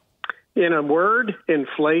 In a word,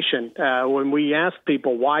 inflation. When we ask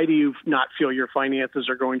people, why do you not feel your finances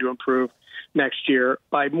are going to improve next year,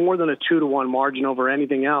 by more than a 2-to-1 margin over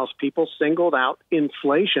anything else, people singled out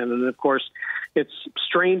inflation. And of course, it's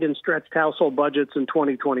strained and stretched household budgets in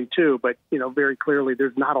 2022. But, very clearly,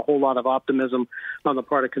 there's not a whole lot of optimism on the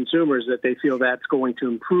part of consumers that they feel that's going to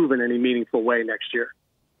improve in any meaningful way next year.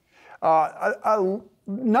 A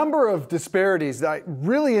number of disparities,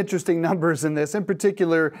 really interesting numbers in this, in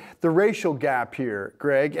particular, the racial gap here,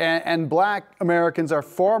 Greg, and black Americans are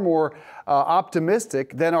far more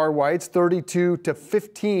optimistic than are whites, 32 to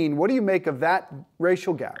 15. What do you make of that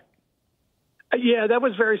racial gap? Yeah, that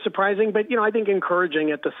was very surprising, but, I think encouraging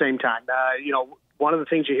at the same time. One of the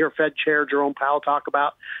things you hear Fed Chair Jerome Powell talk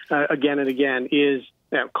about again and again is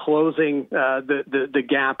closing the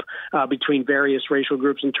gap between various racial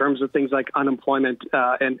groups in terms of things like unemployment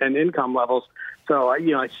and income levels. So,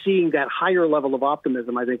 seeing that higher level of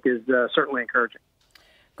optimism, I think, is certainly encouraging.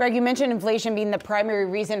 Greg, you mentioned inflation being the primary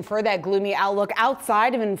reason for that gloomy outlook.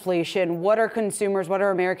 Outside of inflation, what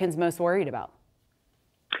are Americans most worried about?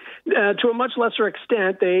 To a much lesser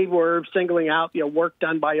extent, they were singling out, work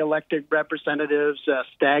done by elected representatives,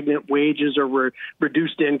 stagnant wages or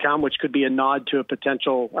reduced income, which could be a nod to a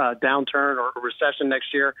potential downturn or a recession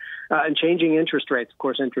next year, and changing interest rates. Of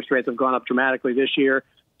course, interest rates have gone up dramatically this year.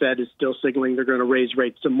 Fed is still signaling they're going to raise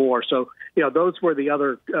rates some more. So, those were the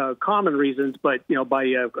other common reasons, but,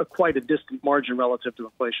 by quite a distant margin relative to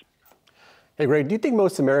inflation. Hey, Greg, do you think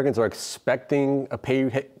most Americans are expecting a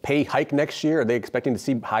pay hike next year? Are they expecting to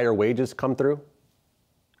see higher wages come through?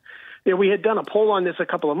 We had done a poll on this a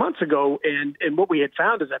couple of months ago, and what we had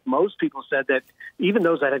found is that most people said that even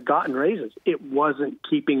those that had gotten raises, it wasn't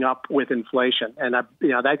keeping up with inflation. And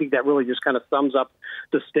I think that really just kind of sums up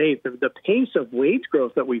the state. The pace of wage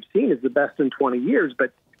growth that we've seen is the best in 20 years,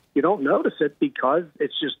 but you don't notice it because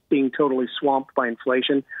it's just being totally swamped by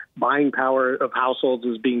inflation. Buying power of households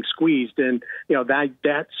is being squeezed. And,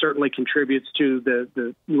 that certainly contributes to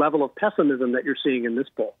the level of pessimism that you're seeing in this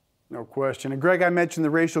poll. No question. And Greg, I mentioned the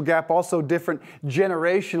racial gap also different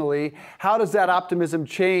generationally. How does that optimism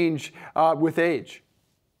change with age?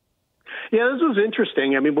 Yeah, this was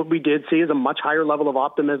interesting. I mean, what we did see is a much higher level of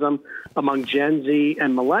optimism among Gen Z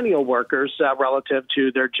and millennial workers relative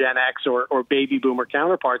to their Gen X or baby boomer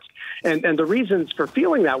counterparts. And the reasons for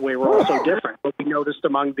feeling that way were also different. What we noticed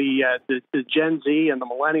among the Gen Z and the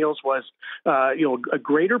millennials was, a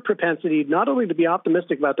greater propensity not only to be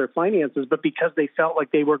optimistic about their finances, but because they felt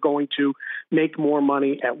like they were going to make more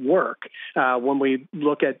money at work. When we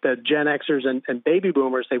look at the Gen Xers and baby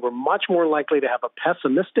boomers, they were much more likely to have a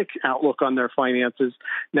pessimistic outlook on their finances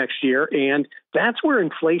next year. And that's where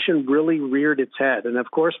inflation really reared its head. And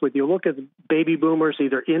of course, when you look at baby boomers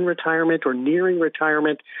either in retirement or nearing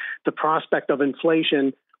retirement, the prospect of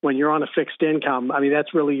inflation when you're on a fixed income, I mean,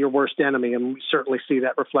 that's really your worst enemy. And we certainly see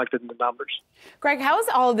that reflected in the numbers. Greg, how has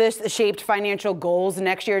all this shaped financial goals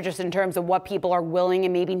next year, just in terms of what people are willing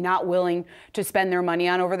and maybe not willing to spend their money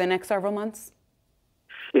on over the next several months?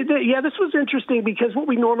 Yeah, this was interesting because what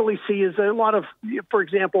we normally see is a lot of, for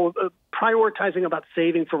example, prioritizing about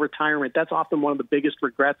saving for retirement. That's often one of the biggest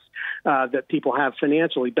regrets that people have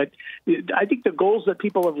financially. But I think the goals that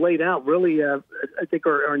people have laid out really, I think,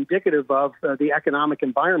 are indicative of the economic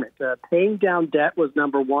environment. Paying down debt was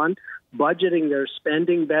number one. Budgeting their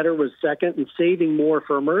spending better was second, and saving more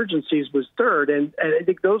for emergencies was third. And I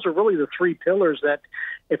think those are really the three pillars that,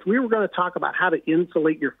 if we were going to talk about how to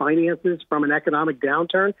insulate your finances from an economic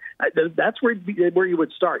downturn, that's where you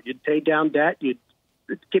would start. You'd pay down debt, you'd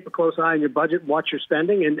keep a close eye on your budget, watch your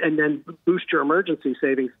spending, and then boost your emergency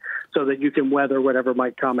savings so that you can weather whatever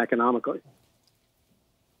might come economically.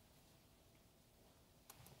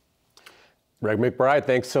 Greg McBride,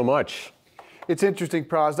 thanks so much. It's interesting,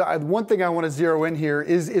 Praz. One thing I want to zero in here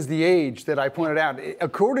is the age that I pointed out.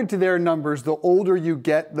 According to their numbers, the older you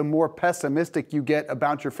get, the more pessimistic you get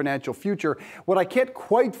about your financial future. What I can't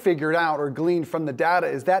quite figure out or glean from the data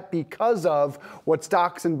is that because of what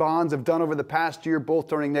stocks and bonds have done over the past year, both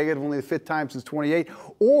turning negative only the fifth time since 28,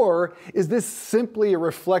 or is this simply a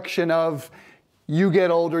reflection of you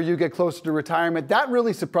get older, you get closer to retirement. That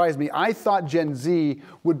really surprised me. I thought Gen Z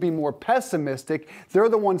would be more pessimistic. They're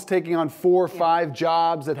the ones taking on 4 or 5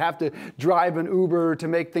 jobs that have to drive an Uber to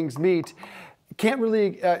make things meet.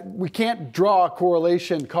 We can't draw a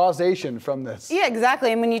causation from this. Yeah,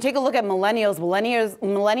 exactly. And when you take a look at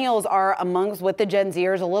millennials are amongst with the Gen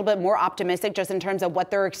Zers a little bit more optimistic just in terms of what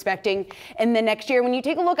they're expecting in the next year. When you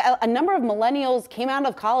take a look at a number of millennials came out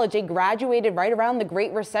of college, they graduated right around the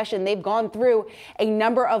Great Recession. They've gone through a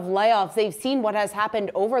number of layoffs. They've seen what has happened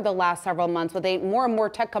over the last several months with more and more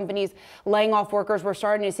tech companies laying off workers. We're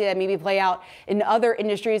starting to see that maybe play out in other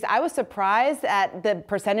industries. I was surprised at the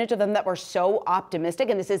percentage of them that were so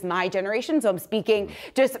optimistic, and this is my generation, so I'm speaking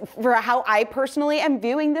just for how I personally am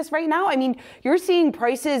viewing this right now. I mean, you're seeing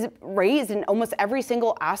prices raise in almost every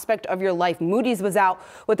single aspect of your life. Moody's was out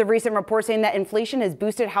with a recent report saying that inflation has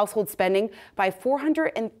boosted household spending by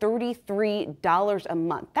 $433 a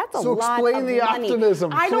month. That's a lot of money. So explain the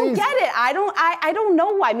optimism, I don't get it. I don't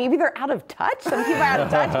know why. Maybe they're out of touch. Some people are out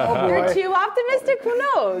of touch. They're too optimistic. Who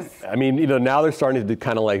knows? I mean, now they're starting to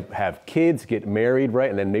kind of like have kids, get married,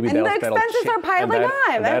 right? And then maybe the expenses are piling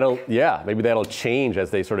on. Maybe that'll change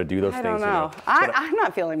as they sort of do those things. I don't know. I'm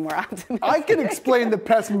not feeling more optimistic. I can explain the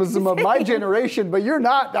pessimism of my generation, but you're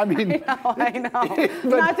not. I mean, I know. I'm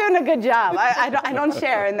not doing a good job. I don't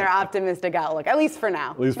share in their optimistic outlook, at least for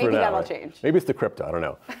now. Maybe that'll change. Maybe it's the crypto. I don't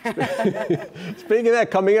know. Speaking of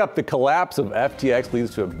that, coming up, the collapse of FTX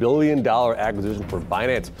leads to $1 billion acquisition for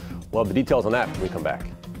Binance. We'll have the details on that when we come back.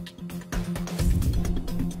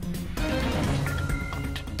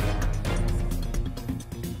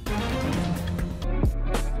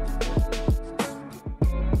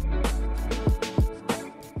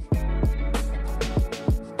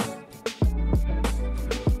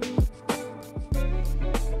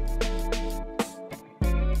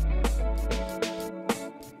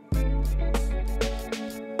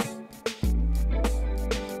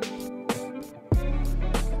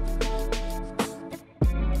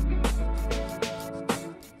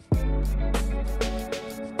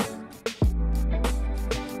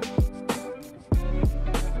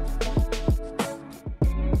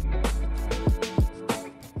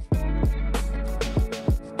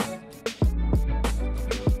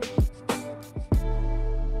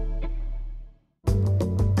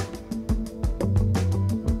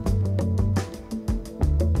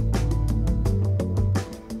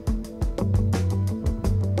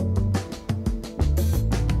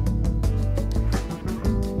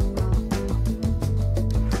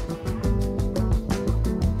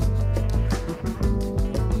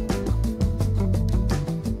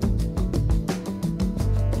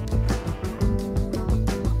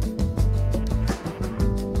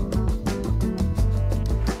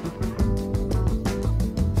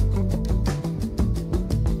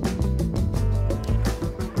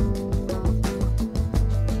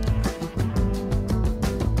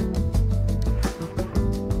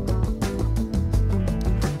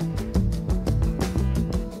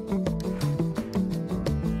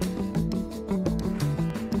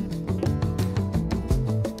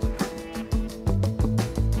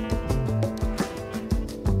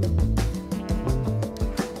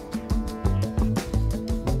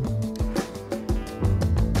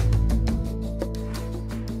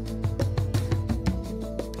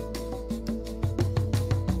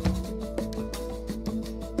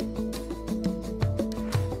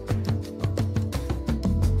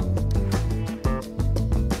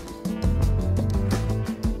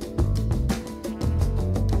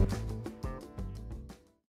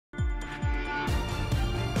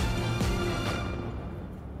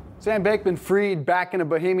 Sam Bankman-Fried back in a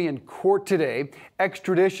Bahamian court today.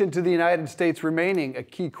 Extradition to the United States remaining a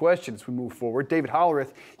key question as we move forward. David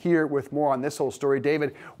Hollerith here with more on this whole story.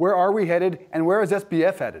 David, where are we headed and where is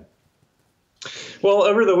SBF headed? Well,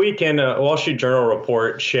 over the weekend, a Wall Street Journal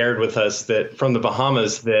report shared with us that from the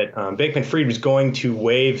Bahamas that Bankman-Fried was going to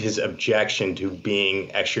waive his objection to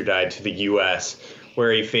being extradited to the U.S.,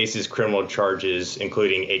 where he faces criminal charges,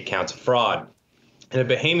 including 8 counts of fraud. In a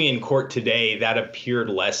Bahamian court today, that appeared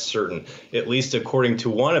less certain, at least according to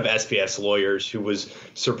one of SBF's lawyers who was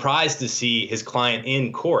surprised to see his client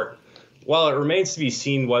in court. While it remains to be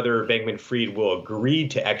seen whether Bankman-Fried will agree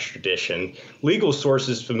to extradition, legal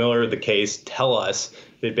sources familiar with the case tell us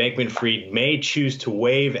that Bankman-Fried may choose to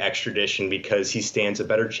waive extradition because he stands a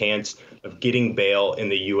better chance of getting bail in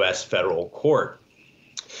the U.S. federal court.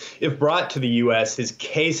 If brought to the U.S., his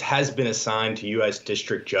case has been assigned to U.S.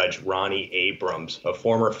 District Judge Ronnie Abrams, a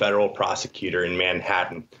former federal prosecutor in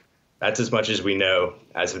Manhattan. That's as much as we know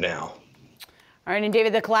as of now. All right, and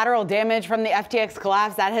David, the collateral damage from the FTX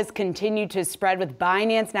collapse, that has continued to spread, with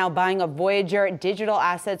Binance now buying up Voyager digital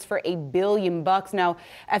assets for $1 billion. Now,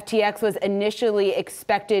 FTX was initially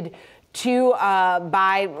expected to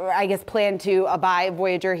plan to buy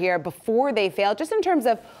Voyager here before they failed. Just in terms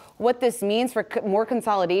of what this means for more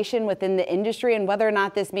consolidation within the industry, and whether or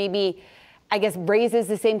not this maybe, raises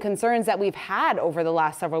the same concerns that we've had over the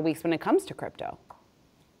last several weeks when it comes to crypto.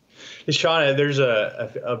 Shauna, there's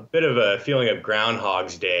a bit of a feeling of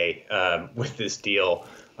Groundhog's Day with this deal.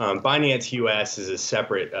 Binance US is a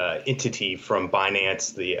separate entity from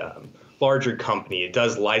Binance, the larger company. It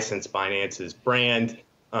does license Binance's brand,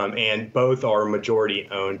 and both are majority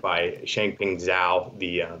owned by Changpeng Zhao,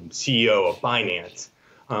 the CEO of Binance.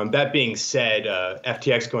 That being said,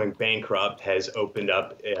 FTX going bankrupt has opened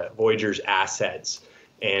up Voyager's assets,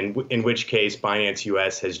 and in which case Binance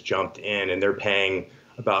US has jumped in, and they're paying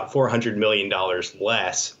about $400 million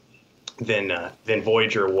less than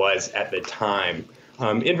Voyager was at the time.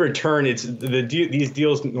 In return, these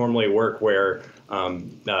deals normally work where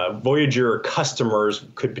Voyager customers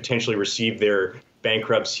could potentially receive their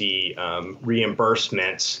bankruptcy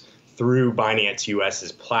reimbursements through Binance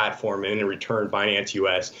US's platform, and in return, Binance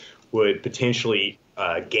US would potentially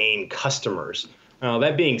gain customers.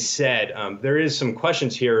 That being said, there is some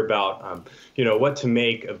questions here about what to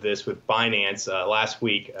make of this with Binance. Last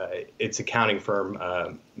week, its accounting firm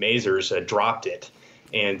Mazars dropped it,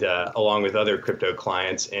 and along with other crypto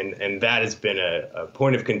clients, and that has been a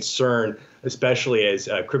point of concern, especially as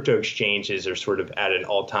crypto exchanges are sort of at an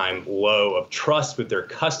all-time low of trust with their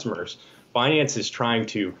customers. Binance is trying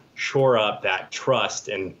to shore up that trust,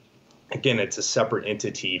 and again, it's a separate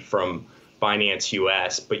entity from Binance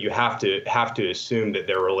US, but you have to assume that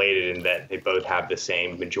they're related and that they both have the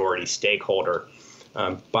same majority stakeholder.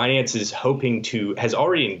 Binance is has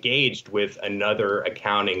already engaged with another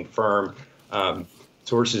accounting firm.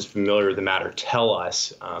 Sources familiar with the matter tell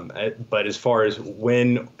us, but as far as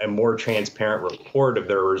when a more transparent report of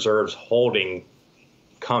their reserves holding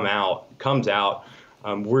comes out,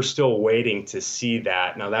 we're still waiting to see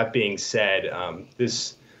that. Now, that being said,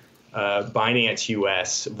 this Binance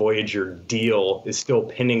US Voyager deal is still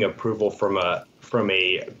pending approval from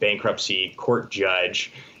a bankruptcy court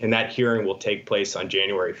judge, and that hearing will take place on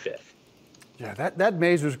January 5th. Yeah, that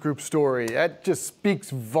Mazars Group story, that just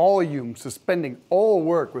speaks volumes, suspending all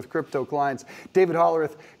work with crypto clients. David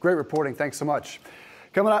Hollerith, great reporting. Thanks so much.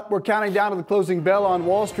 Coming up, we're counting down to the closing bell on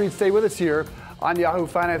Wall Street. Stay with us here on Yahoo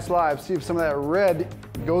Finance Live. See if some of that red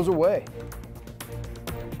goes away.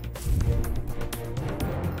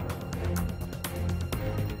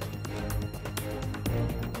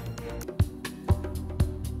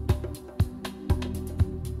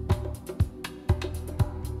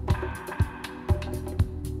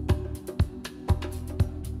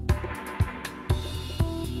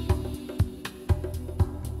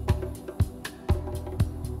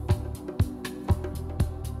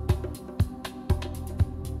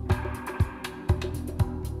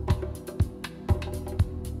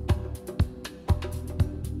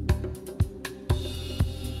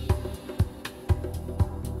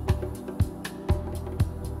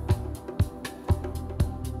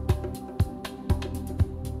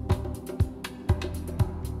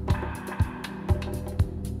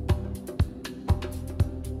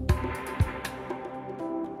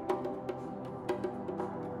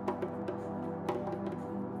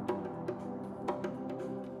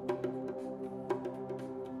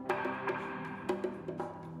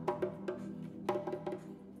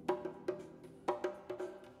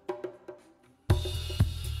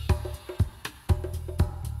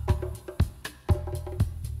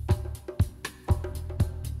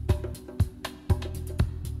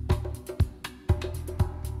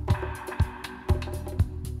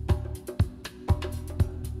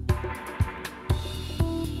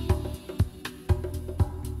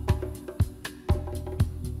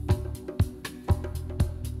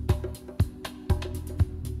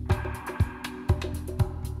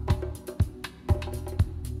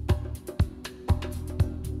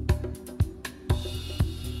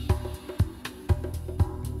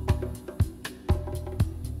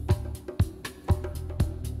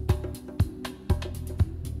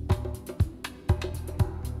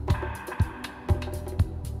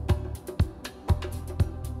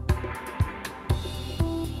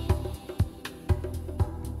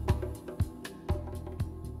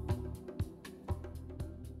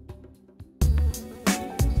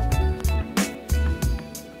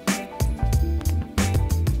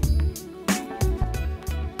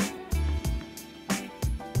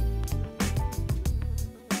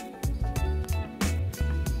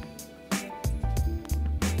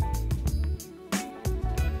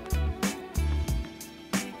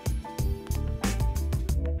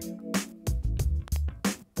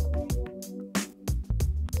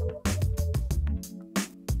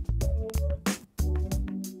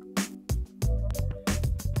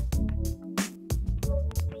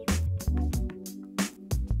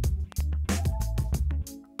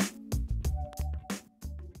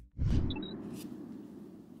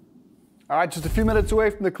 All right, just a few minutes away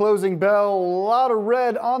from the closing bell. A lot of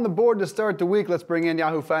red on the board to start the week. Let's bring in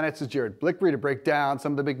Yahoo Finance's Jared Blickbury to break down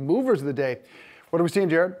some of the big movers of the day. What are we seeing,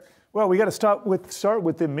 Jared? Well, we got to start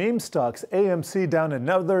with the meme stocks. AMC down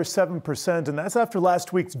another 7%, and that's after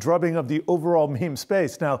last week's drubbing of the overall meme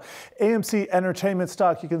space. Now, AMC Entertainment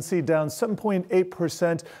stock, you can see down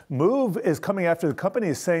 7.8%. Move is coming after the company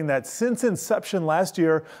is saying that since inception last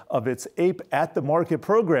year of its Ape at the Market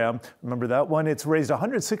program, remember that one, it's raised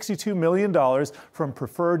 $162 million from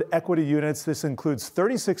preferred equity units. This includes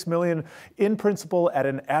 $36 million in principal at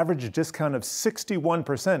an average discount of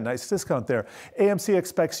 61%. Nice discount there. AMC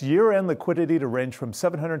expects year-end liquidity to range from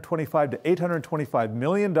 $725 to $825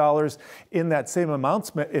 million. In that same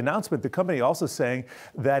announcement, the company also saying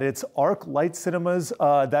that its Arc Light Cinemas,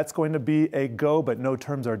 that's going to be a go, but no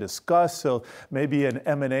terms are discussed. So maybe an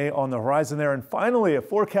M&A on the horizon there. And finally, a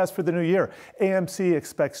forecast for the new year. AMC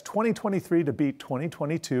expects 2023 to beat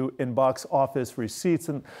 2022 in box office receipts.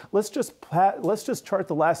 And let's just chart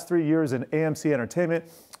the last 3 years in AMC Entertainment.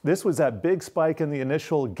 This was that big spike in the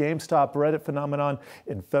initial GameStop Reddit phenomenon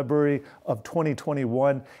in February of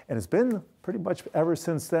 2021, and it's been pretty much ever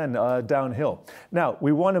since then downhill. Now,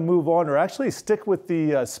 we want to move on, or actually stick with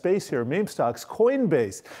the space here, meme stocks.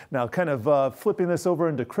 Coinbase, now kind of flipping this over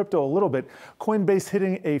into crypto a little bit. Coinbase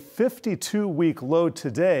hitting a 52-week low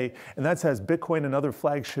today, and that's as Bitcoin and other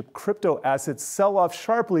flagship crypto assets sell off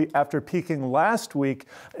sharply after peaking last week.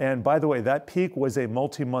 And by the way, that peak was a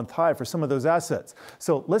multi-month high for some of those assets.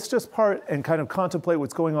 So let's just part and kind of contemplate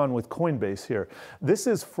what's going on with Coinbase here. This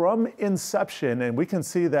is from inception, and we can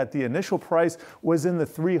see that the initial price was in the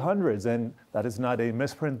 300s, and that is not a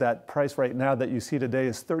misprint. That price right now that you see today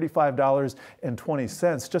is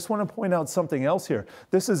 $35.20. Just want to point out something else here.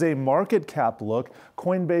 This is a market cap look.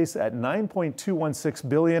 Coinbase at $9.216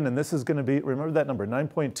 billion, and this is going to be, remember that number,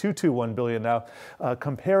 $9.221 billion now,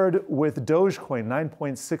 compared with Dogecoin,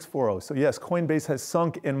 $9.640. So yes, Coinbase has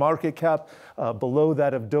sunk in market cap below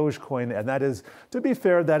that of Dogecoin, and that is, to be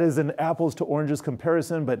fair, that is an apples to oranges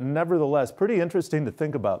comparison, but nevertheless, pretty interesting to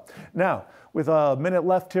think about. Now, with a minute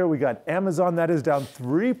left here, we got Amazon, that is down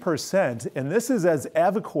 3%. And this is as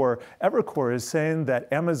Evercore is saying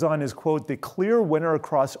that Amazon is, quote, the clear winner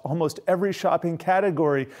across almost every shopping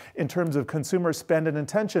category in terms of consumer spend and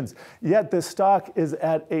intentions. Yet this stock is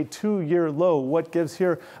at a 2-year low. What gives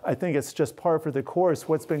here? I think it's just par for the course,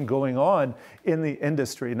 what's been going on in the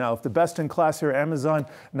industry. Now, if the best in class here, Amazon,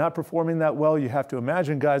 not performing that well, you have to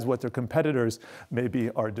imagine, guys, what their competitors maybe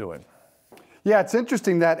are doing. Yeah, it's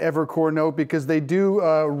interesting, that Evercore note, because they do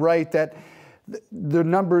write that the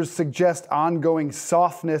numbers suggest ongoing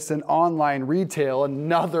softness in online retail.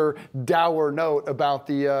 Another dour note about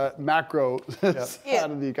the macro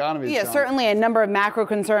side of the economy. Yeah, certainly a number of macro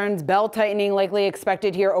concerns, belt tightening likely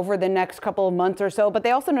expected here over the next couple of months or so. But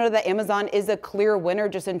they also noted that Amazon is a clear winner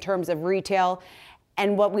just in terms of retail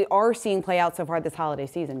and what we are seeing play out so far this holiday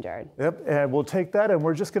season, Jared. Yep, and we'll take that, and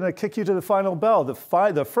we're just going to kick you to the final bell, the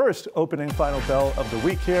first opening final bell of the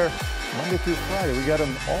week here, Monday through Friday. We got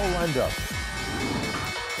them all lined up.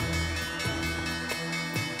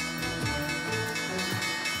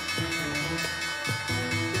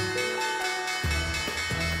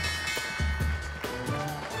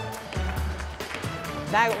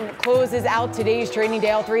 That closes out today's trading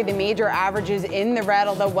day. All three of the major averages in the red,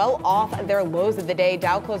 although well off their lows of the day.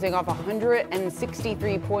 Dow closing off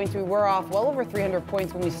 163 points. We were off well over 300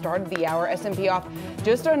 points when we started the hour. S&P off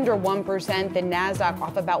just under 1%. The Nasdaq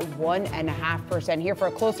off about 1.5%. Here for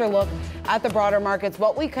a closer look at the broader markets,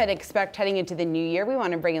 what we could expect heading into the new year. We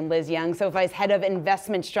want to bring in Liz Young, SoFi's head of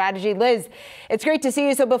investment strategy. Liz, it's great to see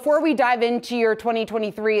you. So before we dive into your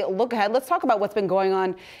 2023 look ahead, let's talk about what's been going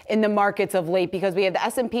on in the markets of late, because we have the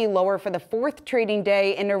S&P lower for the fourth trading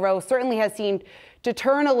day in a row. Certainly has seemed to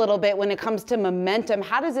turn a little bit when it comes to momentum.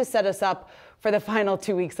 How does this set us up for the final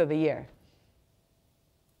 2 weeks of the year?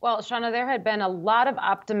 Well, Shauna, there had been a lot of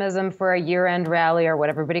optimism for a year-end rally, or what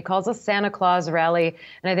everybody calls a Santa Claus rally.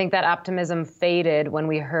 And I think that optimism faded when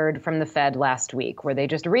we heard from the Fed last week, where they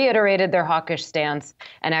just reiterated their hawkish stance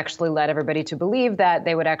and actually led everybody to believe that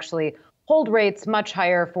they would actually hold rates much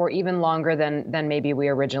higher for even longer than maybe we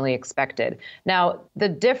originally expected. Now, the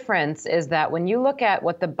difference is that when you look at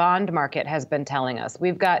what the bond market has been telling us,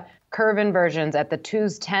 we've got curve inversions at the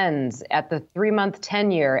 2s, 10s, at the 3-month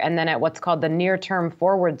 10-year, and then at what's called the near-term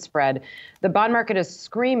forward spread. The bond market is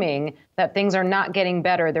screaming that things are not getting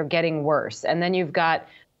better, they're getting worse. And then you've got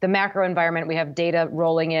the macro environment. We have data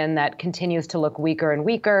rolling in that continues to look weaker and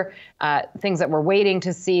weaker, things that we're waiting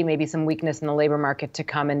to see, maybe some weakness in the labor market to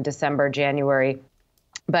come in December, January.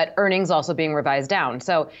 but earnings also being revised down.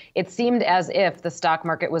 So it seemed as if the stock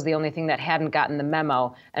market was the only thing that hadn't gotten the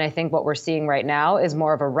memo. And I think what we're seeing right now is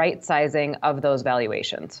more of a right sizing of those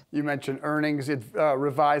valuations. You mentioned earnings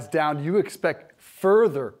revised down. Do you expect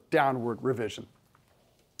further downward revision?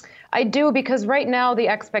 I do, because right now the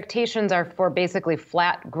expectations are for basically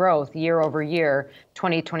flat growth year over year,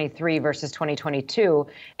 2023 versus 2022.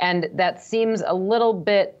 And that seems a little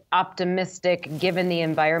bit optimistic given the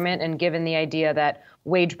environment and given the idea that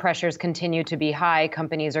wage pressures continue to be high.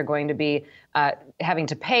 Companies are going to be having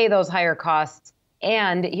to pay those higher costs.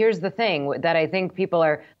 And here's the thing that I think people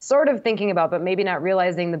are sort of thinking about, but maybe not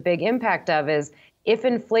realizing the big impact of is, if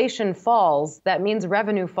inflation falls, that means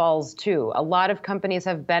revenue falls too. A lot of companies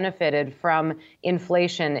have benefited from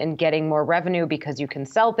inflation and getting more revenue because you can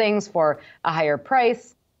sell things for a higher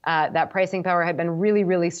price. That pricing power had been really,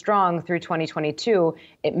 really strong through 2022.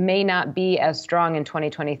 It may not be as strong in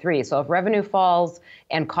 2023. So if revenue falls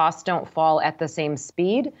and costs don't fall at the same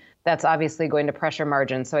speed, that's obviously going to pressure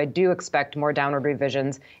margins. So I do expect more downward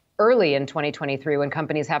revisions early in 2023 when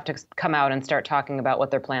companies have to come out and start talking about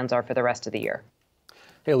what their plans are for the rest of the year.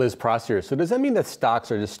 Hey, Liz Pross here. So does that mean that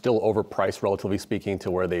stocks are just still overpriced, relatively speaking,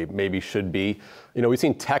 to where they maybe should be? You know, we've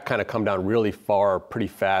seen tech kind of come down really far, pretty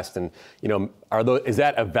fast. And, you know, is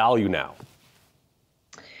that a value now?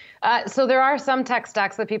 So there are some tech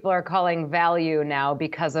stocks that people are calling value now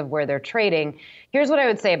because of where they're trading. Here's what I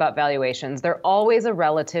would say about valuations. They're always a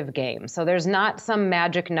relative game. So there's not some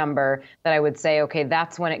magic number that I would say, okay,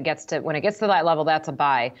 that's when it gets to that level, that's a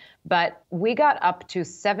buy. But we got up to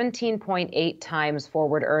 17.8 times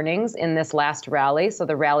forward earnings in this last rally. So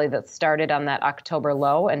the rally that started on that October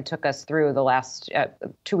low and took us through the last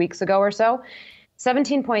 2 weeks ago or so.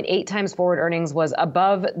 17.8 times forward earnings was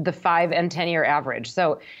above the 5 and 10-year average.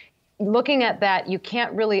 So looking at that, you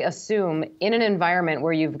can't really assume in an environment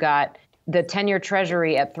where you've got the 10-year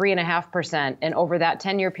treasury at 3.5%, and over that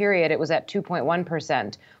 10-year period, it was at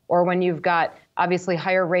 2.1%. Or when you've got obviously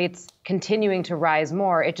higher rates continuing to rise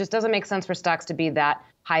more, it just doesn't make sense for stocks to be that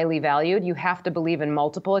highly valued. You have to believe in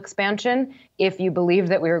multiple expansion if you believe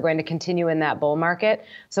that we are going to continue in that bull market.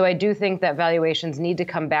 So I do think that valuations need to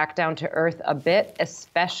come back down to earth a bit,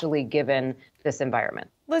 especially given this environment.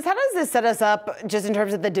 Liz, how does this set us up just in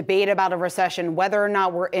terms of the debate about a recession, whether or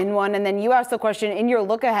not we're in one? And then you asked the question in your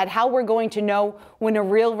look ahead, how we're going to know when a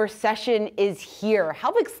real recession is here.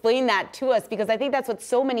 Help explain that to us, because I think that's what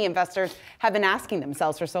so many investors have been asking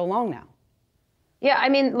themselves for so long now. Yeah, I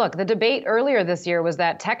mean, look, the debate earlier this year was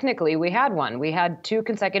that technically we had one. We had 2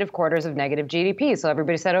 consecutive quarters of negative GDP. So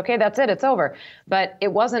everybody said, okay, that's it, it's over. But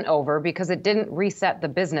it wasn't over because it didn't reset the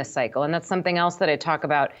business cycle. And that's something else that I talk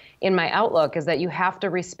about in my outlook, is that you have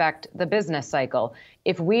to respect the business cycle.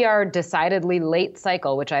 If we are decidedly late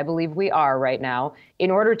cycle, which I believe we are right now, in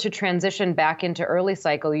order to transition back into early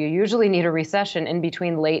cycle, you usually need a recession in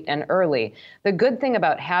between late and early. The good thing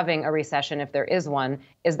about having a recession, if there is one,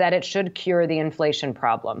 is that it should cure the inflation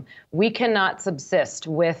problem. We cannot subsist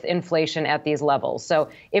with inflation at these levels. So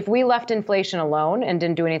if we left inflation alone and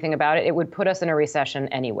didn't do anything about it, it would put us in a recession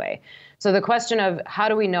anyway. So the question of how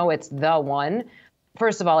do we know it's the one?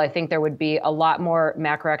 First of all, I think there would be a lot more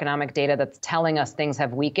macroeconomic data that's telling us things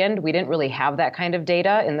have weakened. We didn't really have that kind of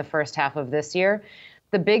data in the first half of this year.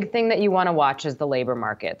 The big thing that you want to watch is the labor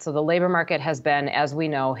market. So the labor market has been, as we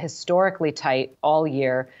know, historically tight all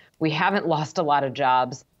year. We haven't lost a lot of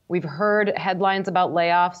jobs. We've heard headlines about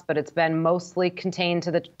layoffs, but it's been mostly contained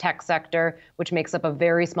to the tech sector, which makes up a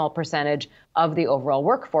very small percentage of the overall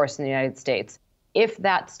workforce in the United States. If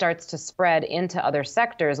that starts to spread into other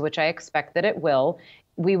sectors, which I expect that it will,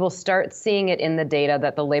 we will start seeing it in the data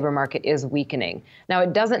that the labor market is weakening. Now,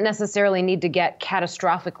 it doesn't necessarily need to get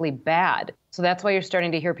catastrophically bad. So that's why you're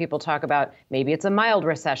starting to hear people talk about maybe it's a mild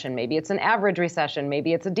recession, maybe it's an average recession,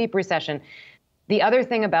 maybe it's a deep recession. The other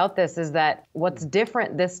thing about this is that what's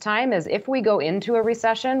different this time is if we go into a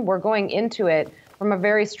recession, we're going into it from a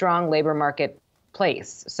very strong labor market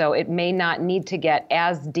place. So it may not need to get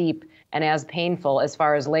as deep and as painful as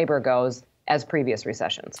far as labor goes as previous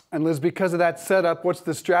recessions. And Liz, because of that setup, what's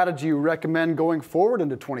the strategy you recommend going forward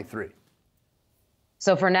into 23?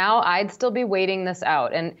 So for now, I'd still be waiting this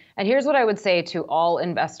out. And here's what I would say to all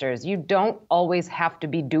investors. You don't always have to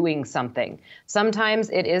be doing something. Sometimes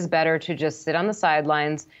it is better to just sit on the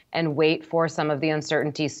sidelines and wait for some of the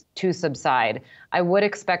uncertainties to subside. I would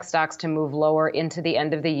expect stocks to move lower into the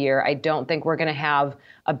end of the year. I don't think we're going to have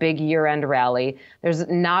a big year-end rally. There's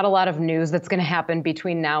not a lot of news that's going to happen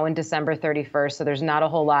between now and December 31st, so there's not a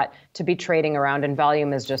whole lot to be trading around, and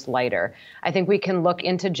volume is just lighter. I think we can look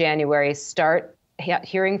into January, start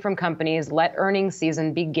hearing from companies, let earnings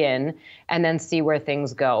season begin, and then see where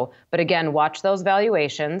things go. But again, watch those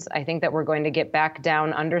valuations. I think that we're going to get back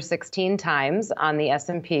down under 16 times on the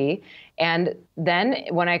S&P. And then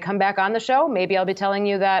when I come back on the show, maybe I'll be telling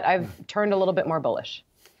you that I've turned a little bit more bullish.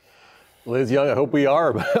 Liz Young, I hope we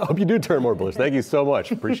are. I hope you do turn more bullish. Thank you so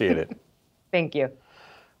much. Appreciate it. Thank you.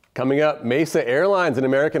 Coming up, Mesa Airlines and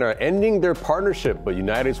American are ending their partnership, but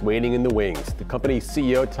United's waiting in the wings. The company's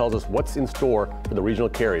CEO tells us what's in store for the regional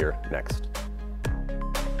carrier next.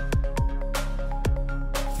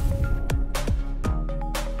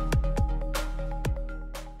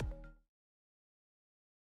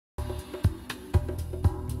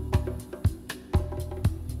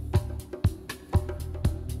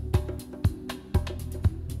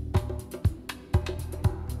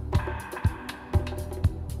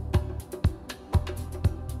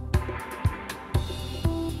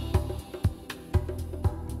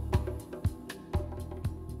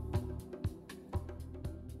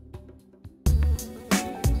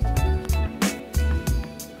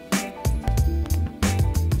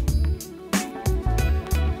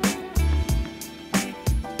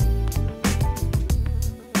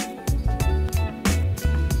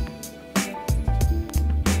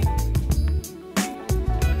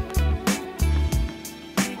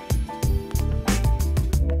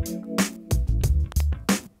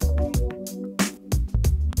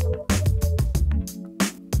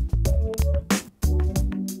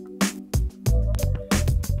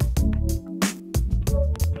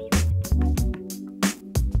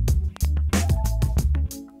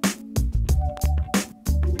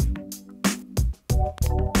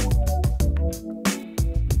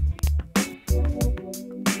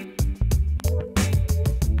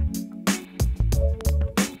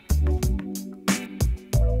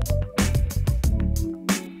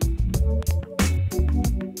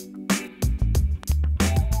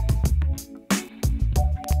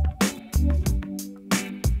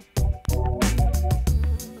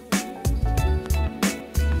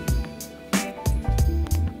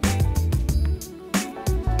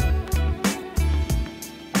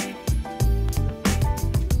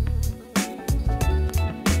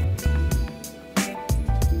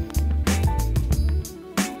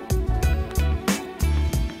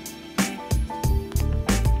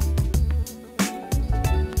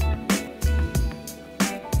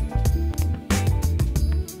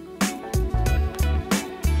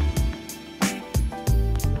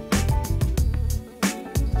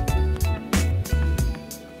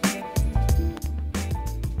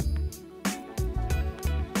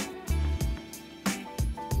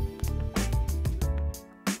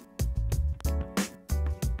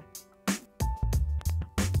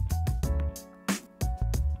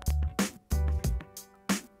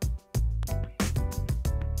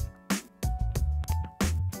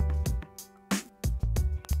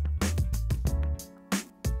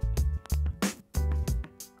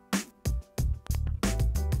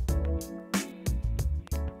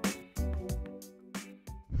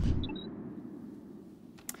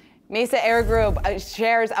 Mesa Air Group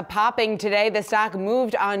shares are popping today. The stock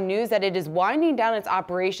moved on news that it is winding down its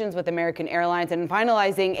operations with American Airlines and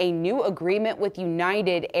finalizing a new agreement with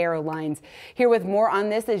United Airlines. Here with more on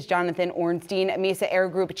this is Jonathan Ornstein, Mesa Air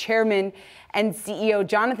Group Chairman and CEO.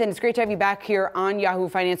 Jonathan, it's great to have you back here on Yahoo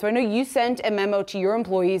Finance. So I know you sent a memo to your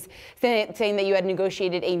employees saying that you had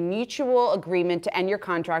negotiated a mutual agreement to end your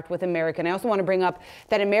contract with American. I also want to bring up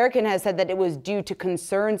that American has said that it was due to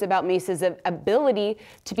concerns about Mesa's ability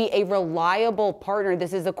to be a reliable partner.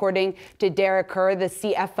 This is according to Derek Kerr, the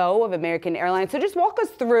CFO of American Airlines. So just walk us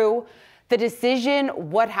through the decision,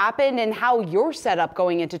 what happened, and how you're set up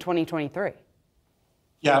going into 2023.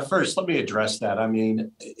 Yeah, first, let me address that. I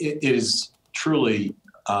mean, it is truly,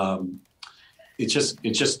 it's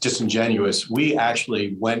just disingenuous. We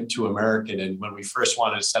actually went to American, and when we first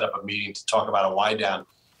wanted to set up a meeting to talk about a wind down,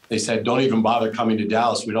 they said, don't even bother coming to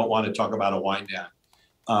Dallas. We don't want to talk about a wind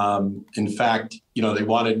down. In fact, you know, they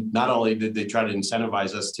wanted, not only did they try to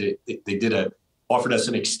incentivize us to, they offered us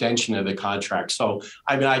an extension of the contract. So,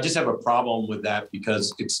 I mean, I just have a problem with that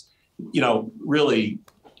because it's, you know, really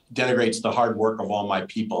denigrates the hard work of all my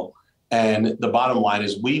people. And the bottom line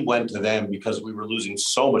is we went to them because we were losing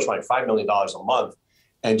so much money, $5 million a month,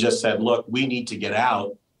 and just said, look, we need to get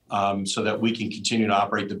out so that we can continue to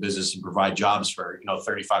operate the business and provide jobs for, you know,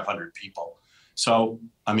 3,500 people. So,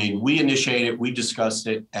 I mean, we initiated, we discussed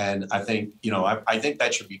it, and I think, you know, I think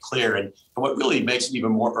that should be clear. And what really makes it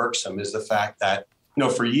even more irksome is the fact that, you know,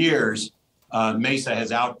 for years, Mesa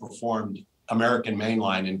has outperformed American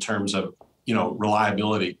mainline in terms of, you know,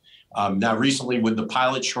 reliability. Now, recently with the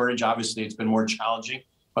pilot shortage, obviously it's been more challenging,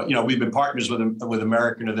 but we've been partners with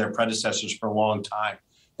American or their predecessors for a long time.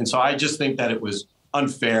 And so I just think that it was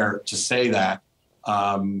unfair to say that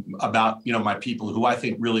about my people who I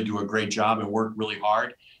think really do a great job and work really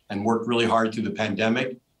hard through the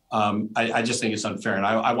pandemic. I just think it's unfair, and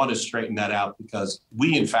I want to straighten that out because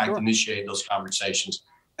we, in fact, initiated those conversations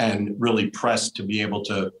and really pressed to be able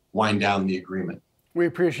to wind down the agreement. We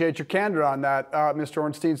appreciate your candor on that, Mr.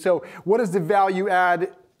 Ornstein. So what is the value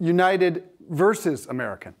add United versus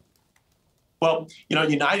American? Well,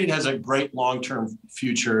 United has a great long-term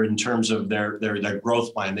future in terms of their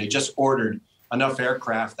growth plan. They just ordered enough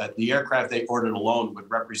aircraft that the aircraft they ordered alone would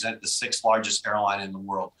represent the 6th largest airline in the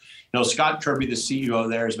world. Scott Kirby, the CEO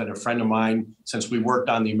there, has been a friend of mine since we worked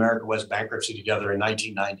on the America West bankruptcy together in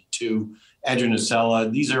 1992. Andrew Nacella,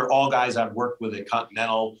 these are all guys I've worked with at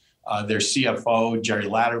Continental, their CFO, Jerry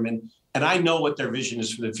Latterman, and I know what their vision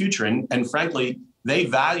is for the future. And frankly, they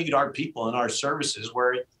valued our people and our services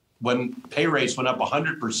when pay rates went up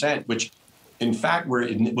 100%, which in fact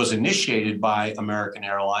was initiated by American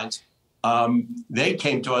Airlines. They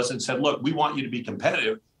came to us and said, look, we want you to be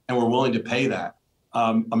competitive, and we're willing to pay that.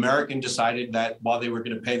 American decided that while they were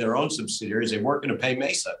going to pay their own subsidiaries, they weren't going to pay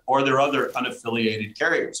Mesa or their other unaffiliated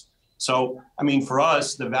carriers. So, for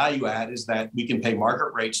us, the value add is that we can pay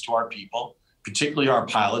market rates to our people, particularly our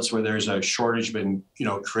pilots, where there's a shortage been,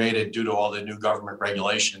 created due to all the new government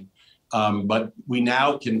regulation. But we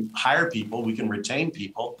now can hire people, we can retain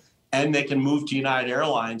people, and they can move to United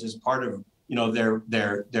Airlines as part of,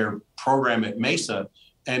 their program at Mesa.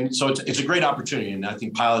 And so it's a great opportunity. And I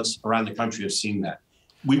think pilots around the country have seen that.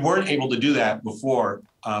 We weren't able to do that before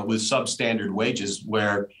with substandard wages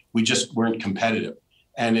where we just weren't competitive.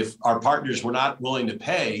 And if our partners were not willing to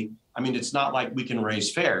pay, it's not like we can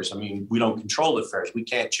raise fares. We don't control the fares. We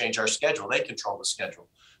can't change our schedule. They control the schedule.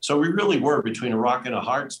 So we really were between a rock and a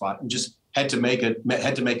hard spot and just had to make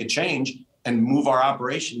a change and move our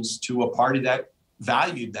operations to a party that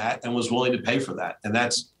valued that and was willing to pay for that. And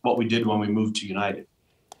that's what we did when we moved to United.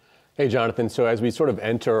 Hey, Jonathan, so as we sort of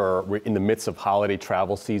enter or we're in the midst of holiday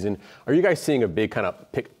travel season, are you guys seeing a big kind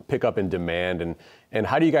of pick up in demand? And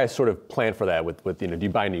how do you guys sort of plan for that with do you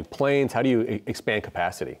buy new planes? How do you expand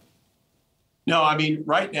capacity? No,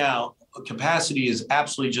 right now, capacity is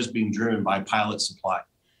absolutely just being driven by pilot supply.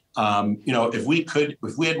 If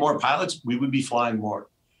we had more pilots, we would be flying more.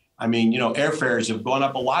 Airfares have gone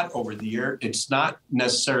up a lot over the year. It's not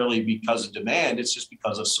necessarily because of demand, it's just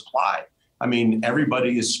because of supply.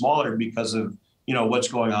 Everybody is smaller because of, what's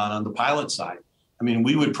going on the pilot side.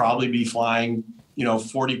 We would probably be flying,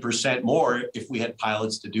 40% more if we had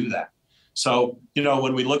pilots to do that. So,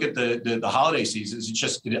 when we look at the holiday seasons,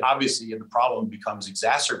 obviously the problem becomes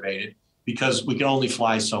exacerbated because we can only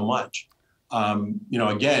fly so much.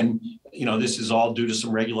 This is all due to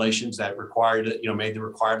some regulations that made the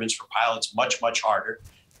requirements for pilots much, much harder,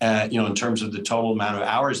 in terms of the total amount of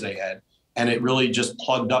hours they had. And it really just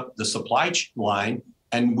plugged up the supply line.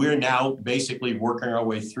 And we're now basically working our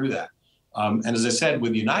way through that. And as I said,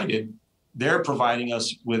 with United, they're providing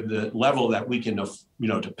us with the level that we can,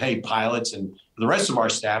 to pay pilots and the rest of our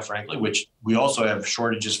staff, frankly, which we also have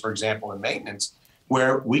shortages, for example, in maintenance,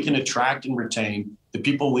 where we can attract and retain the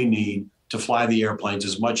people we need to fly the airplanes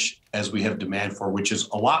as much as we have demand for, which is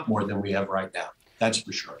a lot more than we have right now. That's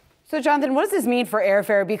for sure. So, Jonathan, what does this mean for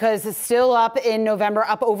airfare? Because it's still up in November,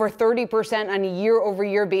 up over 30% on a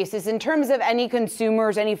year-over-year basis. In terms of any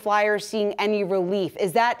consumers, any flyers seeing any relief,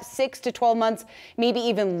 is that 6 to 12 months, maybe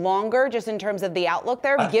even longer, just in terms of the outlook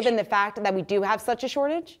there, given the fact that we do have such a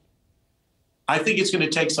shortage? I think it's going to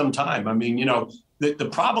take some time. The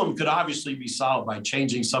problem could obviously be solved by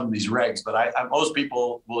changing some of these regs, but most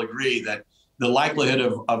people will agree that the likelihood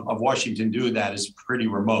of Washington doing that is pretty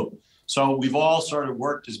remote. So we've all sort of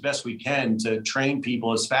worked as best we can to train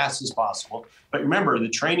people as fast as possible. But remember, the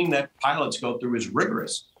training that pilots go through is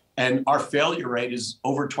rigorous, and our failure rate is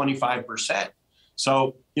over 25%.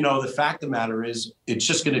 So, the fact of the matter is it's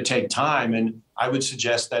just going to take time. And I would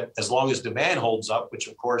suggest that as long as demand holds up, which,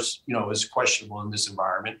 of course, is questionable in this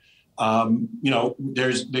environment,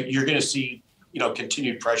 you're going to see,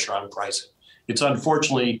 continued pressure on pricing. It's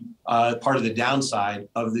unfortunately part of the downside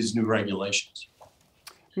of these new regulations.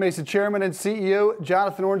 Mesa Chairman and CEO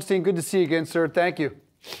Jonathan Ornstein, good to see you again, sir. Thank you.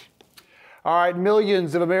 All right,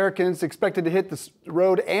 millions of Americans expected to hit the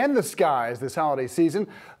road and the skies this holiday season.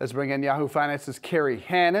 Let's bring in Yahoo Finance's Carrie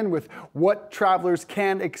Hannon with what travelers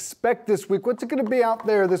can expect this week. What's it going to be out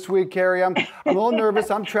there this week, Carrie? I'm a little nervous.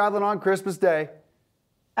 I'm traveling on Christmas Day.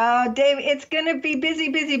 Dave, it's going to be busy,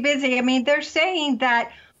 busy, busy. They're saying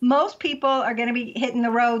that most people are going to be hitting the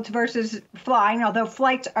roads versus flying, although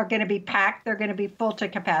flights are going to be packed. They're going to be full to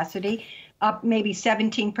capacity. up maybe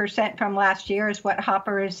 17% from last year is what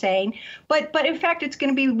Hopper is saying. But in fact, it's going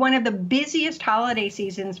to be one of the busiest holiday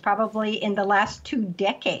seasons probably in the last 2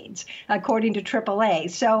 decades, according to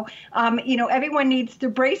AAA. So, everyone needs to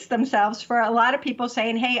brace themselves for a lot of people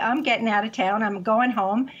saying, hey, I'm getting out of town, I'm going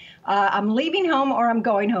home. I'm leaving home or I'm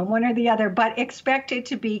going home, one or the other, but expect it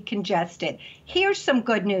to be congested. Here's some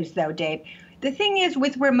good news, though, Dave. The thing is,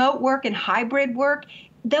 with remote work and hybrid work,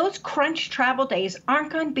 those crunch travel days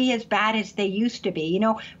aren't going to be as bad as they used to be.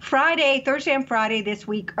 Thursday and Friday this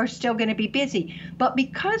week are still going to be busy. But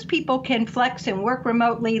because people can flex and work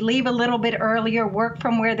remotely, leave a little bit earlier, work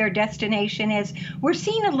from where their destination is, we're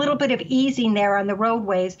seeing a little bit of easing there on the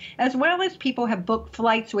roadways, as well as people have booked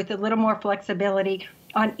flights with a little more flexibility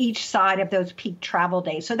on each side of those peak travel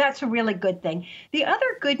days. So that's a really good thing. The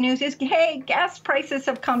other good news is, hey, gas prices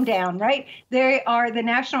have come down, right? The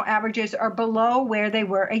national averages are below where they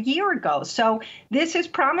were a year ago. So this is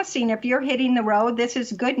promising. If you're hitting the road, this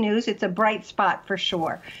is good news. It's a bright spot for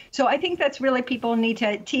sure. So I think that's really, people need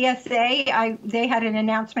to, TSA, they had an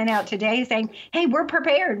announcement out today saying, hey, we're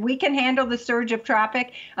prepared. We can handle the surge of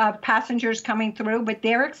traffic, passengers coming through, but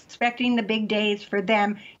they're expecting the big days for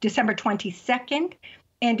them, December 22nd.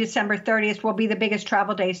 And December 30th will be the biggest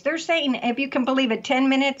travel days. They're saying, if you can believe it, 10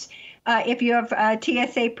 minutes if you have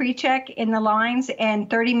TSA pre-check in the lines and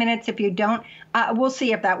 30 minutes if you don't. We'll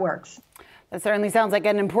see if that works. That certainly sounds like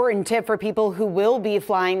an important tip for people who will be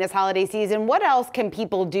flying this holiday season. What else can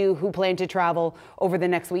people do who plan to travel over the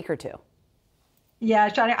next week or two? Yeah,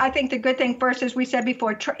 Shauna, I think the good thing first, as we said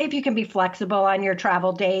before, if you can be flexible on your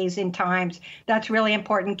travel days and times, that's really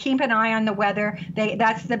important. Keep an eye on the weather.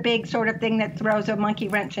 That's the big sort of thing that throws a monkey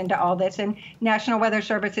wrench into all this. And National Weather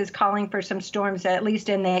Service is calling for some storms, at least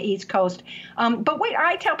in the East Coast. But what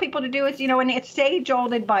I tell people to do is, and it's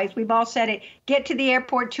age-old advice. We've all said it. Get to the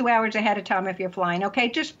airport 2 hours ahead of time if you're flying, okay?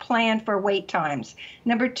 Just plan for wait times.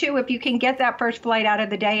 Number two, if you can get that first flight out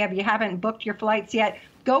of the day, if you haven't booked your flights yet,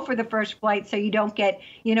 go for the first flight so you don't get,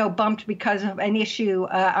 bumped because of an issue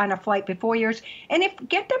on a flight before yours. And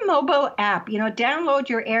get the mobile app, download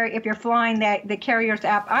if you're flying the carrier's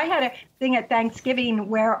app. I had a thing at Thanksgiving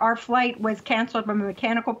where our flight was canceled from a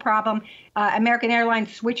mechanical problem. American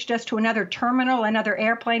Airlines switched us to another terminal, another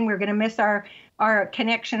airplane. We were going to miss our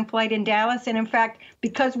connection flight in Dallas. And in fact,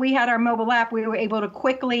 because we had our mobile app, we were able to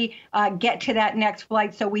quickly get to that next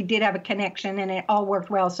flight. So we did have a connection and it all worked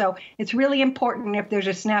well. So it's really important if there's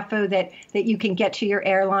a snafu that you can get to your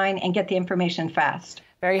airline and get the information fast.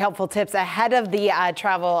 Very helpful tips ahead of the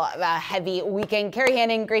travel heavy weekend. Carrie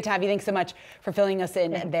Hanning, great to have you. Thanks so much for filling us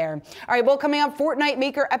in there. All right, well, coming up, Fortnite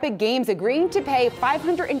maker Epic Games agreeing to pay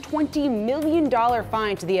 $520 million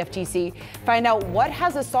fine to the FTC. Find out what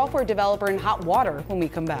has a software developer in hot water when we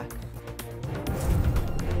come back.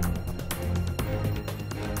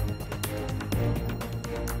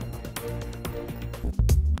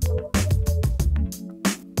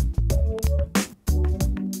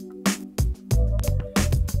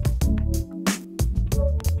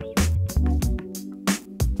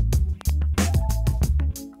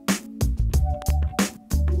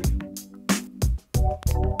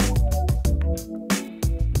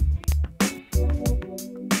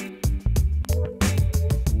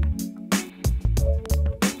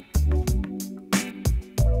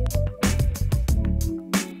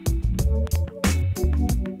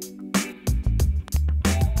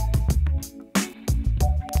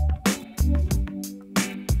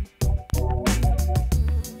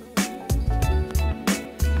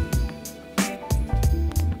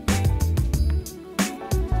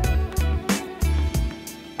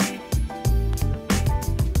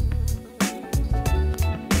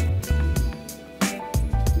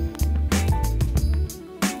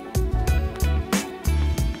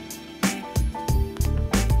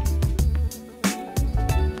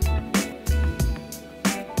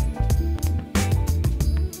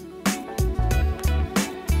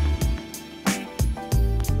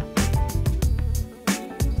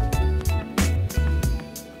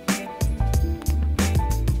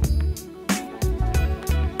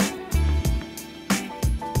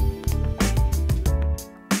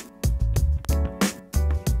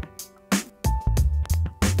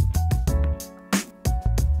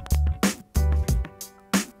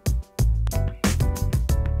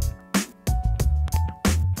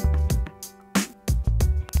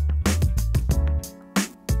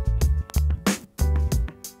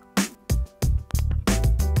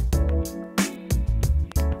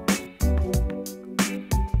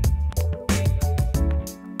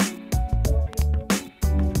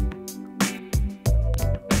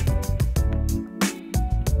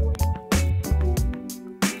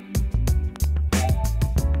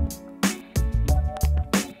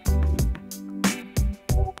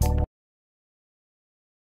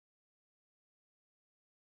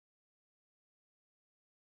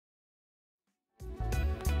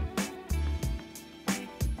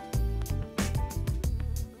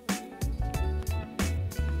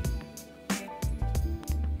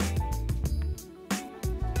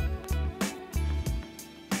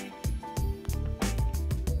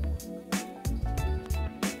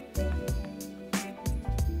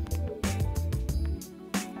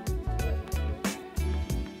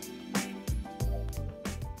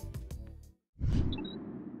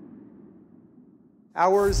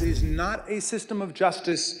 Ours is not a system of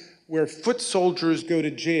justice where foot soldiers go to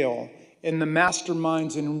jail and the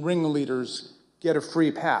masterminds and ringleaders get a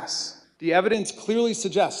free pass. The evidence clearly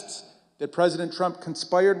suggests that President Trump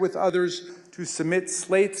conspired with others to submit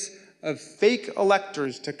slates of fake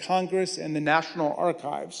electors to Congress and the National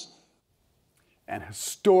Archives. An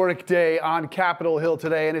historic day on Capitol Hill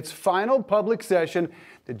today in its final public session.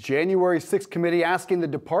 The January 6th committee asking the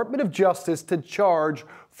Department of Justice to charge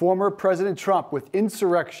former President Trump with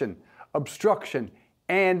insurrection, obstruction,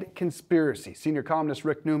 and conspiracy. Senior columnist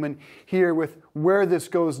Rick Newman here with where this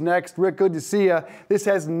goes next. Rick, good to see you. This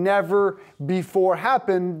has never before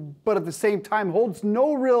happened, but at the same time holds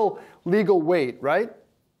no real legal weight, right?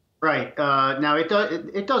 Right. Now it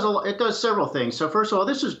does several things. So first of all,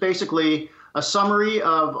 this is basically a summary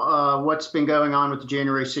of what's been going on with the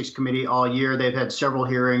January 6th committee all year. They've had several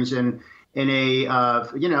hearings, and in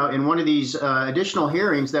one of these additional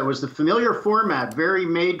hearings that was the familiar format, very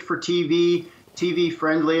made for TV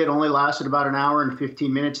friendly. It only lasted about an hour and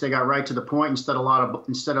 15 minutes. They got right to the point instead of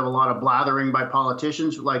a lot of blathering by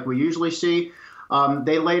politicians like we usually see.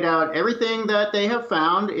 They laid out everything that they have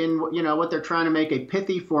found in what they're trying to make a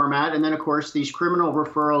pithy format, and then of course these criminal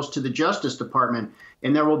referrals to the Justice Department.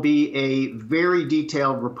 And there will be a very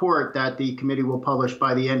detailed report that the committee will publish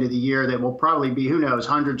by the end of the year that will probably be, who knows,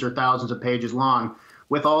 hundreds or thousands of pages long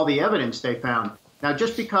with all the evidence they found. Now,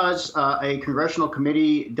 just because a congressional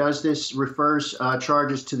committee does this, refers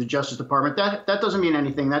charges to the Justice Department, that doesn't mean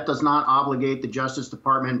anything. That does not obligate the Justice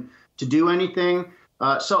Department to do anything.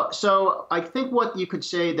 So I think what you could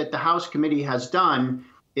say that the House committee has done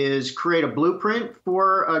is create a blueprint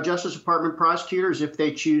for Justice Department prosecutors if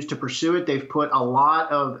they choose to pursue it. They've put a lot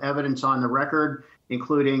of evidence on the record,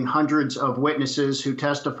 including hundreds of witnesses who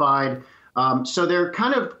testified. So they're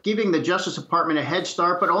kind of giving the Justice Department a head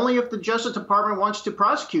start, but only if the Justice Department wants to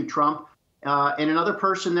prosecute Trump. And another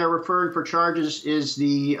person they're referring for charges is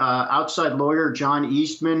the outside lawyer, John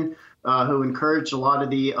Eastman, who encouraged a lot of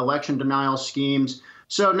the election denial schemes.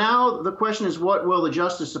 So now the question is, what will the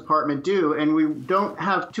Justice Department do? And we don't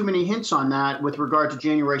have too many hints on that with regard to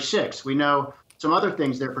January 6th. We know some other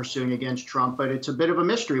things they're pursuing against Trump, but it's a bit of a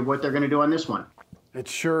mystery what they're going to do on this one. It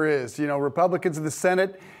sure is. You know, Republicans in the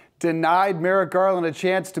Senate denied Merrick Garland a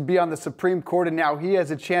chance to be on the Supreme Court, and now he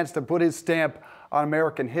has a chance to put his stamp on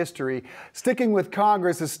American history. Sticking with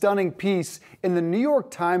Congress, a stunning piece in the New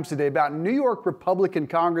York Times today about New York Republican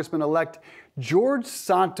Congressman-elect George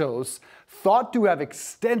Santos, thought to have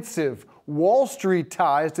extensive Wall Street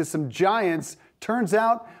ties to some giants. Turns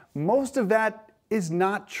out most of that is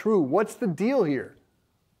not true. What's the deal here?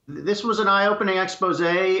 This was an eye-opening expose.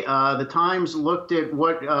 The Times looked at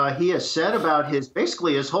what he has said about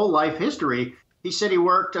basically his whole life history. He said he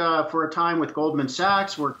worked for a time with Goldman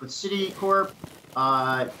Sachs, worked with Citicorp.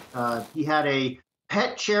 He had a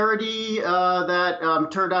pet charity that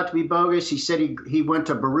turned out to be bogus. He said he went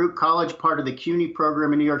to Baruch College, part of the CUNY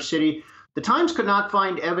program in New York City. The Times could not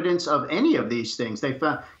find evidence of any of these things. They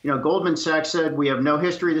found, Goldman Sachs said, we have no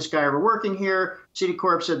history of this guy ever working here.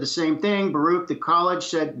 Citicorp said the same thing. Baruch, the college,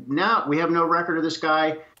 said, no, we have no record of this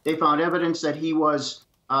guy. They found evidence that he was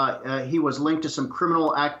linked to some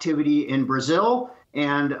criminal activity in Brazil.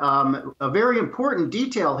 And a very important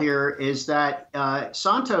detail here is that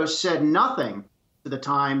Santos said nothing to the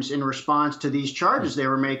Times in response to these charges they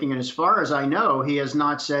were making. And as far as I know, he has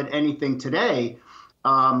not said anything today.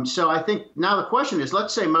 So I think now the question is,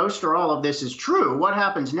 let's say most or all of this is true. What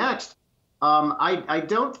happens next? I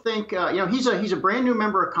don't think, he's a brand new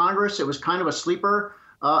member of Congress. It was kind of a sleeper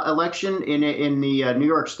election in the New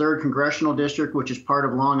York's 3rd Congressional District, which is part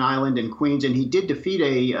of Long Island and Queens. And he did defeat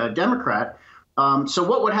a Democrat. So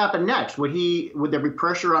what would happen next? Would there be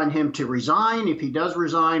pressure on him to resign? If he does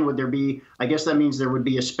resign, would there be, I guess that means there would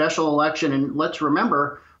be a special election. And let's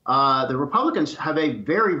remember, the Republicans have a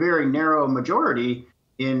very, very narrow majority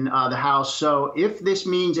in the House. So if this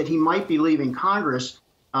means that he might be leaving Congress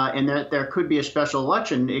and that there could be a special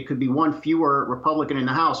election, it could be one fewer Republican in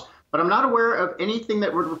the House. But I'm not aware of anything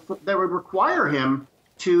that would require him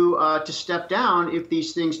to step down if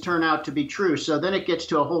these things turn out to be true. So then it gets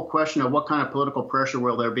to a whole question of what kind of political pressure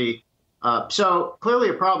will there be. So clearly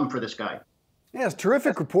a problem for this guy. Yeah, it's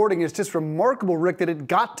terrific reporting. It's just remarkable, Rick, that it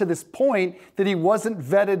got to this point that he wasn't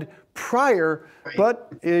vetted prior. Right.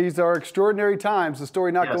 But these are extraordinary times. The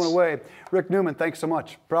story not going away. Rick Newman, thanks so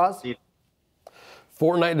much. Praz?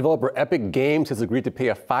 Fortnite developer Epic Games has agreed to pay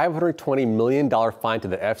a $520 million fine to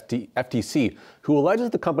the FTC, who alleges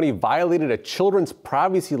the company violated a children's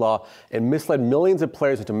privacy law and misled millions of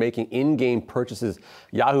players into making in-game purchases.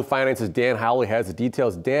 Yahoo Finance's Dan Howley has the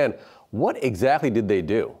details. Dan, what exactly did they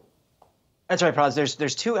do? That's right, Praz.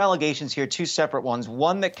 There's two allegations here, two separate ones.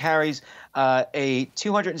 One that carries a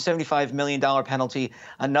 $275 million penalty,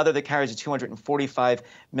 another that carries a $245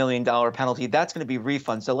 million penalty. That's going to be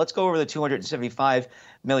refunds. So let's go over the $275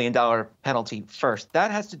 million penalty first.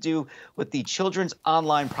 That has to do with the Children's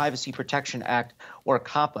Online Privacy Protection Act, or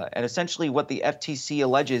COPPA. And essentially what the FTC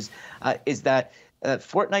alleges is that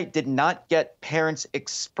Fortnite did not get parents'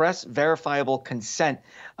 express verifiable consent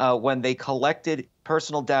when they collected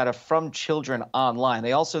personal data from children online.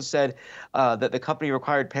 They also said that the company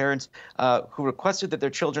required parents who requested that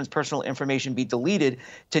their children's personal information be deleted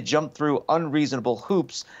to jump through unreasonable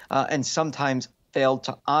hoops and sometimes failed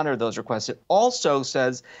to honor those requests. It also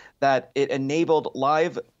says that it enabled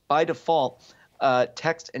live by default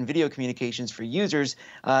text and video communications for users,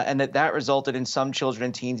 and that resulted in some children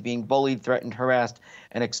and teens being bullied, threatened, harassed,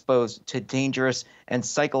 and exposed to dangerous and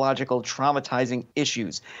psychological traumatizing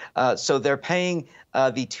issues. So they're paying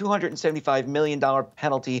the $275 million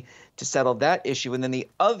penalty to settle that issue. And then the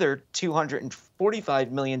other $245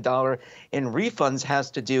 million in refunds has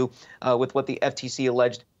to do with what the FTC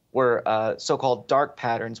alleged were so-called dark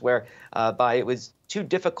patterns, where it was too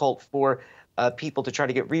difficult for people to try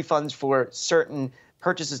to get refunds for certain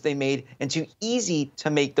purchases they made and too easy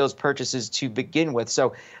to make those purchases to begin with.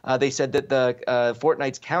 So they said that the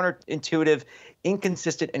Fortnite's counterintuitive,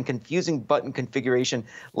 inconsistent, and confusing button configuration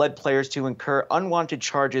led players to incur unwanted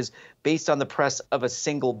charges based on the press of a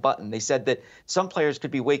single button. They said that some players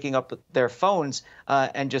could be waking up their phones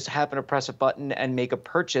and just happen to press a button and make a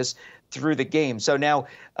purchase through the game. So now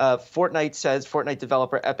Fortnite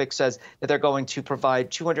developer Epic says that they're going to provide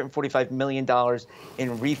 $245 million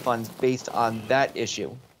in refunds based on that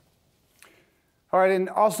issue. All right, and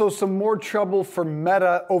also some more trouble for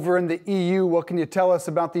Meta over in the EU. What can you tell us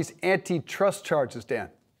about these antitrust charges, Dan?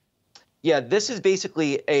 Yeah, this is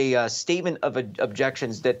basically a statement of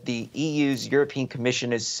objections that the EU's European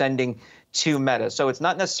Commission is sending to Meta. So it's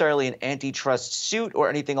not necessarily an antitrust suit or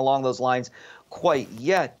anything along those lines quite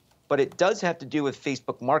yet, but it does have to do with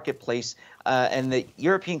Facebook Marketplace. And the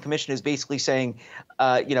European Commission is basically saying,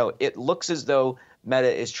 it looks as though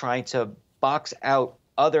Meta is trying to box out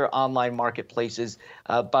other online marketplaces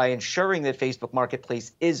by ensuring that Facebook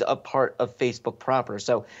Marketplace is a part of Facebook proper.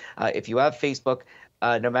 So if you have Facebook,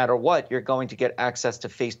 no matter what, you're going to get access to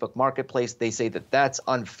Facebook Marketplace. They say that that's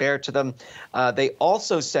unfair to them. They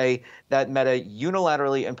also say that Meta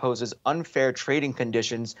unilaterally imposes unfair trading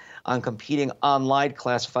conditions on competing online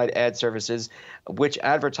classified ad services which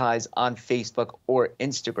advertise on Facebook or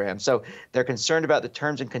Instagram. So they're concerned about the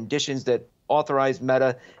terms and conditions that authorize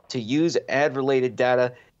Meta to use ad-related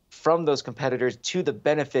data from those competitors to the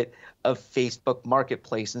benefit of Facebook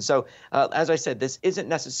Marketplace. And so, as I said, this isn't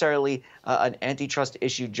necessarily an antitrust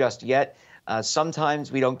issue just yet.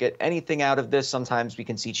 Sometimes we don't get anything out of this. Sometimes we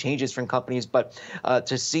can see changes from companies. But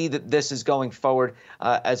to see that this is going forward,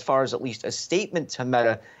 as far as at least a statement to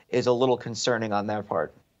Meta, is a little concerning on their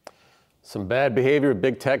part. Some bad behavior,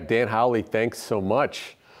 big tech. Dan Howley, thanks so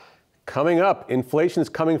much. Coming up, inflation is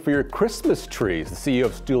coming for your Christmas trees. The CEO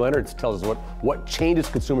of Stu Leonard's tells us what changes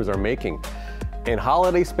consumers are making. And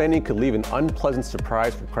holiday spending could leave an unpleasant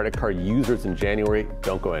surprise for credit card users in January.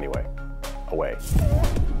 Don't go away.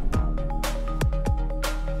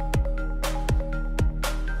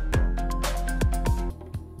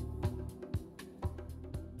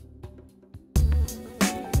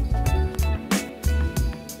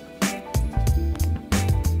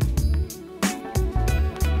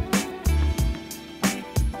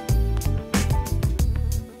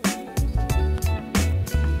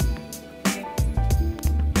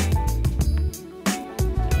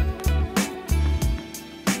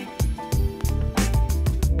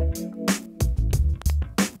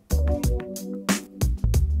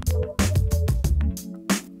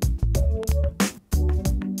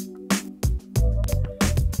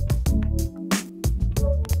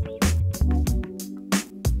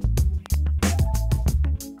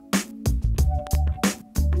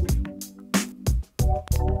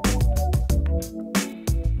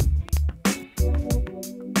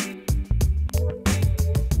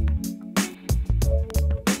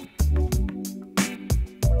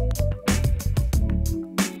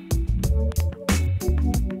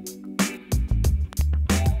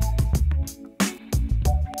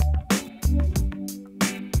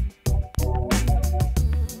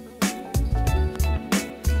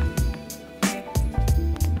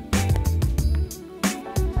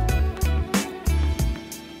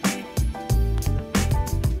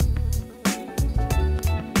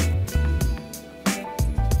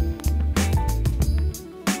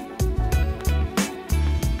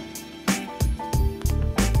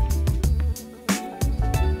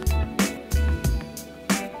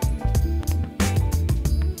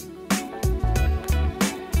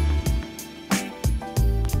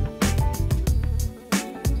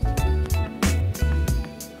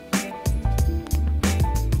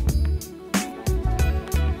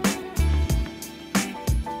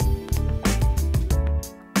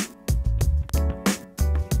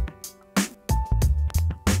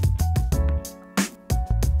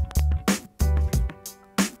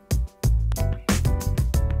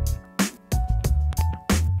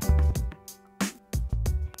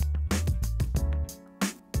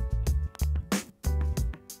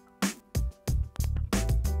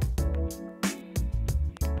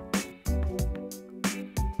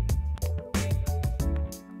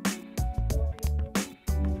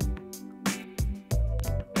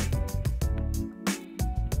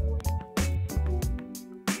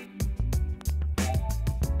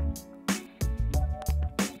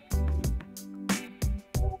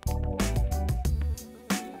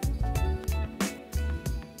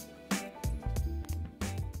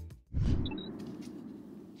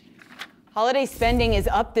 Holiday spending is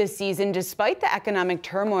up this season despite the economic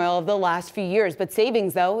turmoil of the last few years. But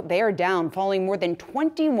savings, though, they are down, falling more than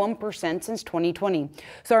 21% since 2020.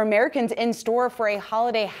 So are Americans in store for a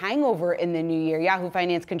holiday hangover in the new year? Yahoo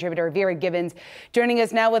Finance contributor Vera Gibbons joining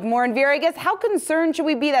us now with more. And Vera, I guess, how concerned should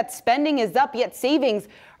we be that spending is up, yet savings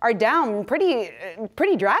are down pretty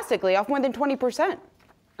drastically, off more than 20%?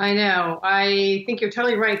 I know. I think you're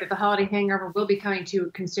totally right that the holiday hangover will be coming to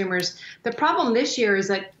consumers. The problem this year is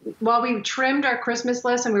that while we trimmed our Christmas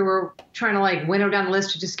list and we were trying to winnow down the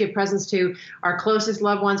list to just give presents to our closest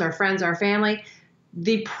loved ones, our friends, our family,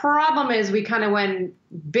 the problem is we kind of went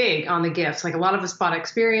big on the gifts. Like a lot of us bought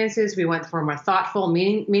experiences. We went for more thoughtful,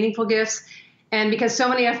 meaningful gifts. And because so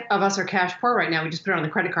many of us are cash poor right now, we just put it on the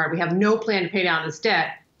credit card. We have no plan to pay down this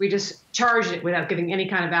debt. We just charge it without giving any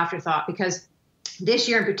kind of afterthought because this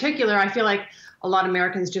year in particular, I feel like a lot of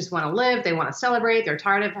Americans just want to live. They want to celebrate. They're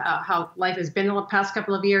tired of how life has been the past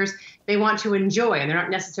couple of years. They want to enjoy, and they're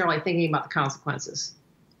not necessarily thinking about the consequences.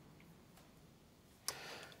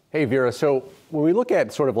 Hey, Vera, so when we look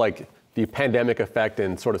at sort of like the pandemic effect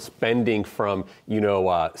and sort of spending from,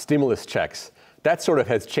 stimulus checks, that sort of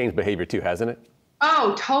has changed behavior too, hasn't it?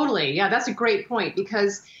 Oh, totally. Yeah, that's a great point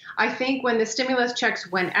because I think when the stimulus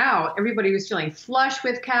checks went out, everybody was feeling flush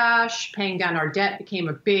with cash. Paying down our debt became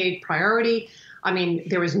a big priority. I mean,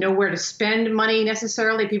 there was nowhere to spend money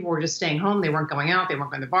necessarily. People were just staying home. They weren't going out. They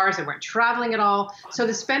weren't going to bars. They weren't traveling at all. So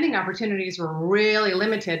the spending opportunities were really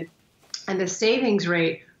limited. And the savings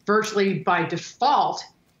rate virtually by default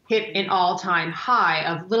hit an all-time high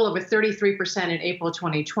of a little over 33% in April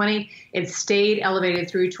 2020. It stayed elevated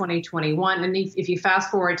through 2021. And if you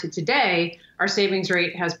fast forward to today, our savings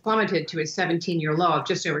rate has plummeted to a 17-year low of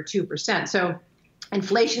just over 2%. So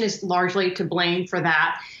inflation is largely to blame for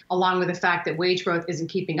that, along with the fact that wage growth isn't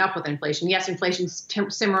keeping up with inflation. Yes, inflation's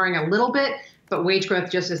simmering a little bit, but wage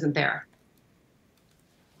growth just isn't there.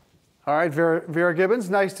 All right, Vera Gibbons,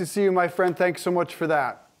 nice to see you, my friend. Thanks so much for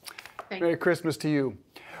that. Merry Christmas to you.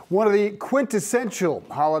 One of the quintessential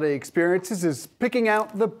holiday experiences is picking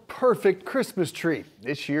out the perfect Christmas tree.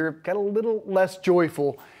 This year got a little less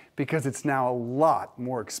joyful because it's now a lot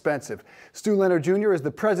more expensive. Stu Leonard Jr. is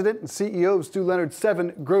the president and CEO of Stu Leonard's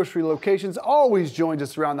 7 grocery locations. Always joins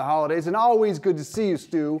us around the holidays, and always good to see you,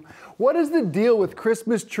 Stu. What is the deal with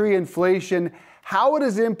Christmas tree inflation? How it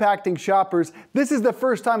is impacting shoppers? This is the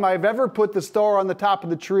first time I've ever put the star on the top of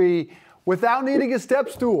the tree without needing a step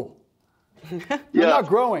stool. Yeah. I'm not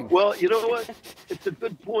growing. Well, you know what? It's a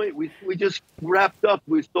good point. We just wrapped up.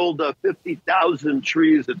 We sold 50,000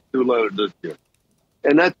 trees at Stu Leonard this year.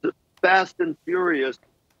 And that's fast and furious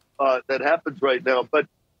that happens right now. But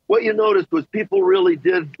what you noticed was people really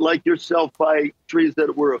did, like yourself, buy trees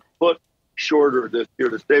that were a foot shorter this year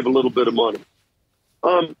to save a little bit of money.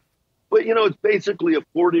 But, it's basically a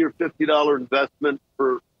 $40 or $50 investment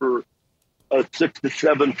for a 6 to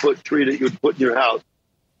 7 foot tree that you would put in your house.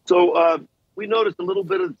 So we noticed a little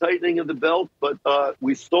bit of tightening of the belt, but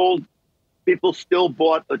we sold. People still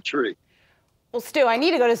bought a tree. Well, Stu, I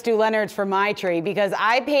need to go to Stu Leonard's for my tree because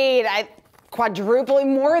I paid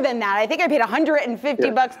quadrupling more than that. I think I paid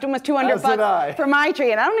 $150, almost $200 for my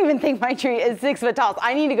tree, and I don't even think my tree is 6 foot tall. So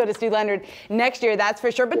I need to go to Stu Leonard next year, that's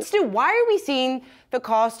for sure. But Stu, why are we seeing the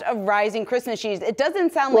cost of rising Christmas trees? It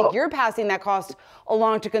doesn't sound like you're passing that cost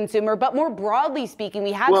along to consumer, but more broadly speaking,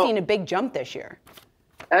 we have seen a big jump this year.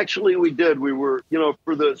 Actually, we did. We were,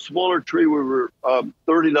 for the smaller tree, we were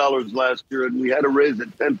 $30 last year, and we had to raise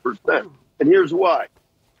it 10%. And here's why.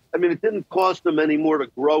 I mean, it didn't cost them any more to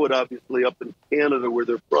grow it, obviously, up in Canada where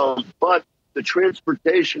they're from. But the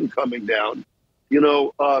transportation coming down,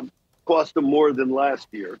 cost them more than last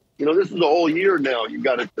year. This is a whole year now, you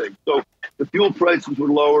got to think. So the fuel prices were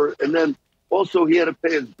lower. And then also he had to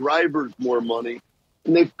pay his drivers more money.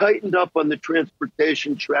 And they've tightened up on the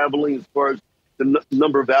transportation traveling as far as the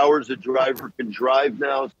number of hours a driver can drive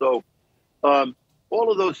now. So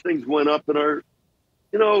all of those things went up. And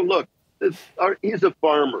look, he's a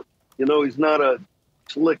farmer. He's not a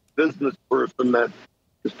slick business person that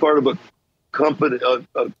is part of a company,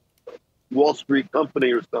 a Wall Street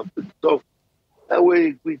company or something. So that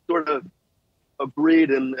way we sort of agreed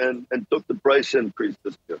and took the price increase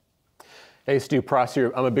this year. Hey, Stu,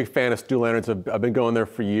 Prosser, I'm a big fan of Stu Leonard's. I've been going there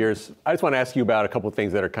for years. I just want to ask you about a couple of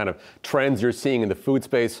things that are kind of trends you're seeing in the food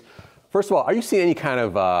space. First of all, are you seeing any kind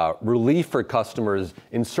of relief for customers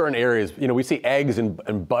in certain areas? We see eggs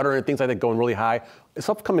and butter and things like that going really high. Is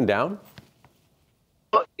stuff coming down?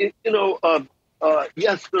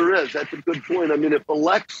 Yes, there is. That's a good point. I mean, if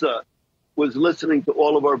Alexa was listening to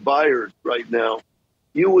all of our buyers right now,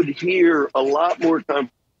 you would hear a lot more time.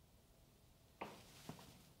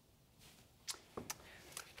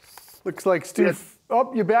 Looks like Stu. Yeah.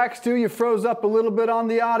 Oh, you're back, Stu. You froze up a little bit on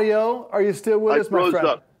the audio. Are you still with us, my friend? I froze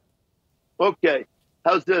up. Okay.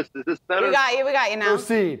 How's this? Is this better? We got you now.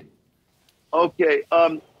 Proceed. Okay.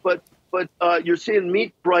 But you're seeing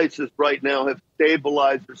meat prices right now have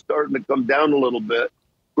stabilized. They're starting to come down a little bit.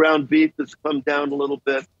 Ground beef has come down a little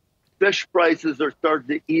bit. Fish prices are starting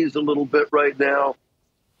to ease a little bit right now.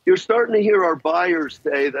 You're starting to hear our buyers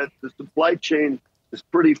say that the supply chain is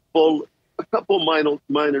pretty full. A couple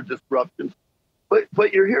minor disruptions.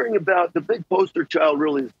 But you're hearing about the big poster child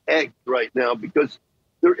really is eggs right now, because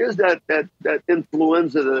there is that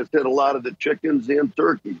influenza that's hit a lot of the chickens and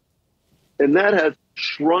turkeys. And that has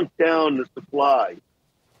shrunk down the supply.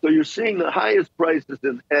 So you're seeing the highest prices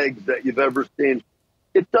in eggs that you've ever seen.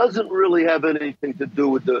 It doesn't really have anything to do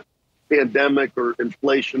with the pandemic or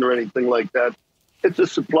inflation or anything like that. It's a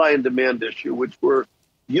supply and demand issue, which we're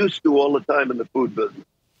used to all the time in the food business.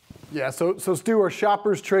 Yeah, so Stu, are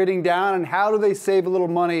shoppers trading down, and how do they save a little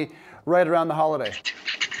money right around the holiday?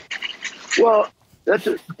 Well, that's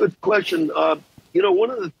a good question. One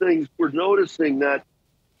of the things we're noticing that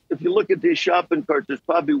if you look at these shopping carts, there's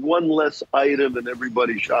probably one less item in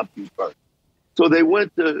everybody's shopping cart. So they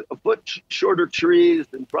went to a foot shorter trees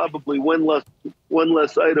and probably one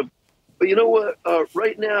less item. But you know what?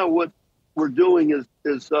 Right now, what we're doing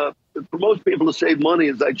is for most people to save money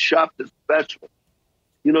is I'd shop the special.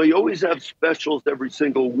 You know, you always have specials every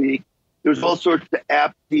single week. There's all sorts of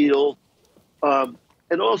app deals.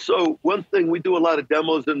 And also, one thing, we do a lot of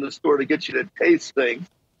demos in the store to get you to taste things.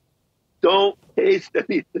 Don't taste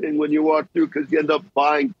anything when you walk through, because you end up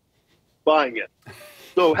buying it.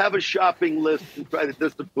 So have a shopping list and try to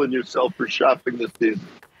discipline yourself for shopping this season.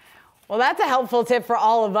 Well, that's a helpful tip for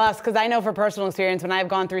all of us, because I know from personal experience, when I've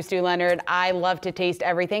gone through Stu Leonard, I love to taste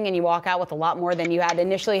everything, and you walk out with a lot more than you had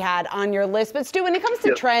initially had on your list. But Stu, when it comes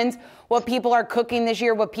to trends, what people are cooking this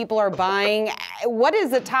year, what people are buying, what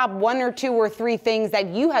is the top 1 or 2 or 3 things that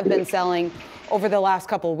you have been selling over the last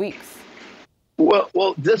couple of weeks?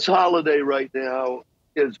 Well, this holiday right now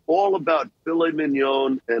is all about filet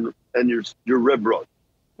mignon and your rib roast.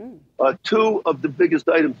 2 of the biggest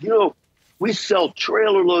items. You know, we sell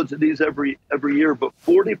trailer loads of these every year, but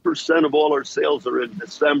 40% of all our sales are in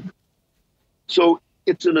December. So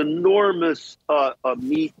it's an enormous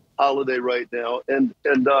meat holiday right now, and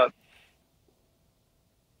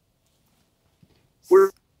we're.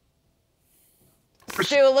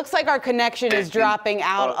 Stu, it looks like our connection is dropping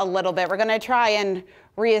out a little bit. We're going to try and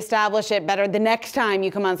reestablish it better the next time you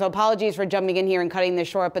come on. So apologies for jumping in here and cutting this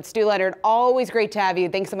short. But Stu Leonard, always great to have you.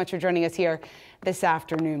 Thanks so much for joining us here this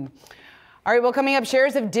afternoon. All right, well, coming up,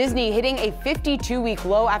 shares of Disney hitting a 52-week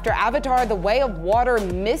low after Avatar: The Way of Water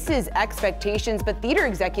misses expectations. But theater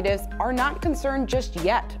executives are not concerned just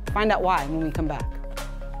yet. Find out why when we come back.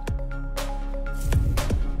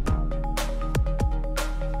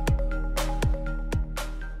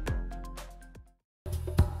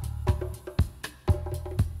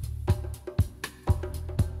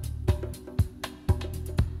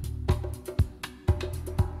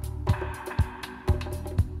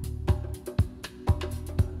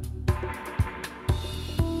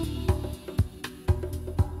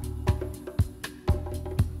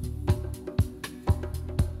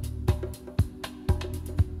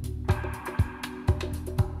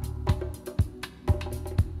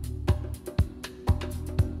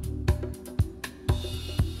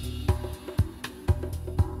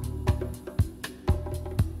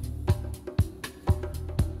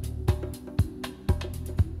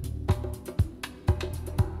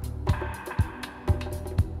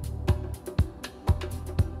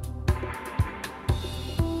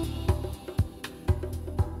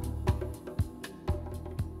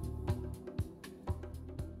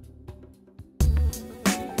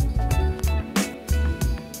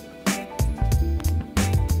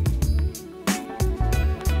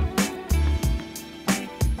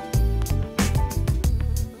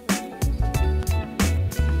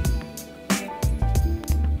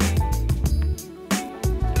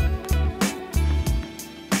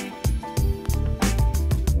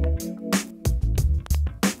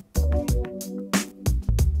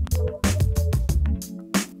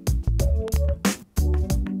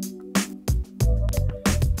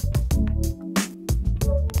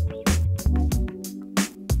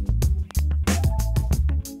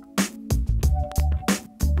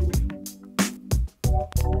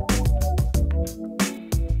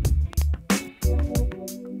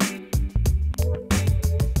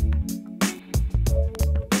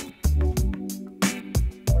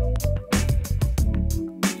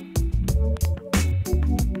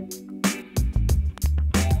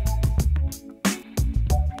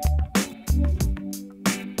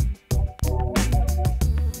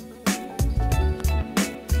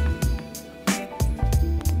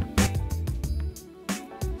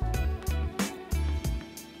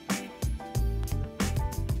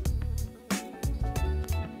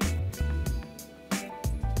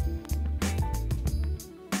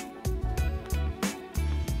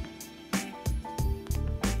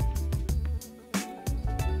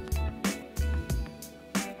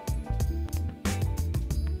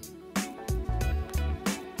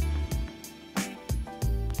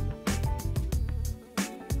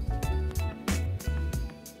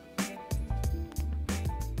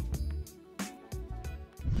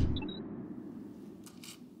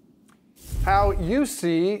 How you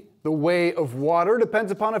see the way of water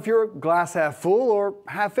depends upon if you're glass half full or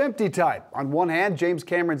half empty type. On one hand, James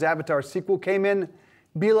Cameron's Avatar sequel came in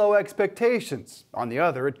below expectations. On the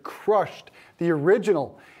other, it crushed the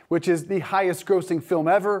original, which is the highest grossing film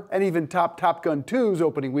ever, and even topped Top Gun 2's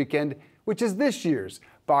opening weekend, which is this year's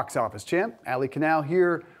box office champ. Allie Canal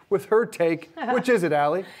here with her take. Which is it,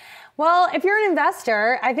 Allie? Well, if you're an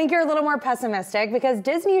investor, I think you're a little more pessimistic because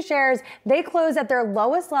Disney shares, they closed at their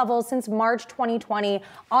lowest level since March 2020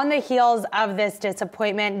 on the heels of this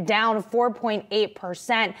disappointment, down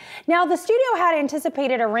 4.8%. Now, the studio had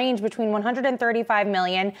anticipated a range between 135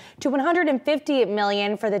 million to 150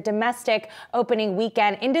 million for the domestic opening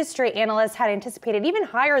weekend. Industry analysts had anticipated even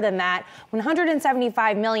higher than that,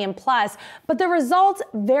 175 million plus, but the results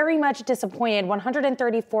very much disappointed,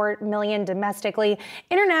 134 million domestically.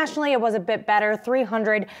 Internationally, it was a bit better,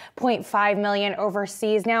 300.5 million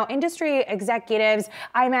overseas. Now, industry executives,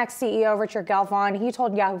 IMAX CEO Richard Gelfond, he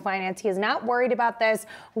told Yahoo Finance he is not worried about this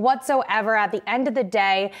whatsoever. At the end of the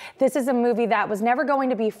day, this is a movie that was never going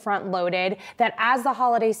to be front-loaded, that as the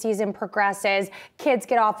holiday season progresses, kids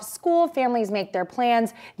get off school, families make their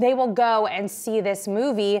plans, they will go and see this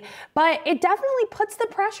movie. But it definitely puts the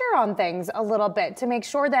pressure on things a little bit to make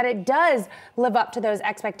sure that it does live up to those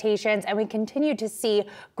expectations and we continue to see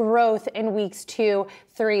growth in weeks 2,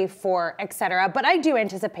 3, 4, etc. But I do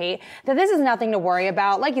anticipate that this is nothing to worry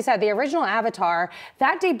about. Like you said, the original Avatar,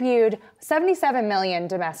 that debuted 77 million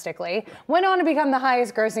domestically, went on to become the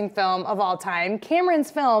highest grossing film of all time.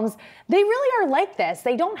 Cameron's films, they really are like this.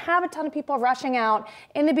 They don't have a ton of people rushing out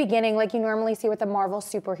in the beginning like you normally see with a Marvel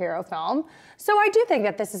superhero film. So I do think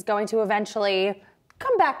that this is going to eventually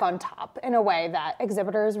come back on top in a way that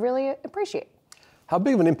exhibitors really appreciate. How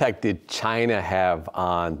big of an impact did China have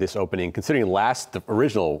on this opening, considering the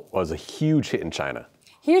original was a huge hit in China?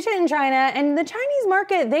 Huge hit in China, and the Chinese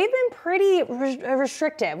market, they've been pretty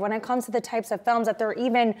restrictive when it comes to the types of films that they're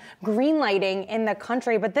even greenlighting in the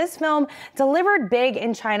country. But this film delivered big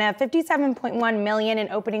in China, 57.1 million in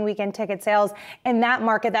opening weekend ticket sales in that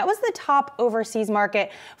market. That was the top overseas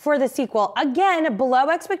market for the sequel. Again,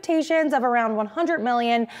 below expectations of around 100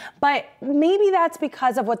 million, but maybe that's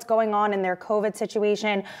because of what's going on in their COVID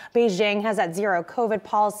situation. Beijing has that zero COVID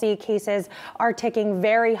policy. Cases are ticking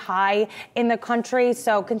very high in the country.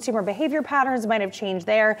 So consumer behavior patterns might have changed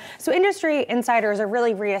there. So industry insiders are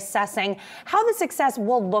really reassessing how the success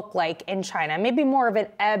will look like in China, maybe more of an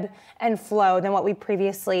ebb and flow than what we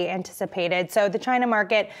previously anticipated. So the China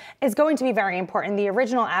market is going to be very important. The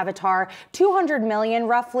original Avatar, 200 million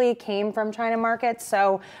roughly came from China markets.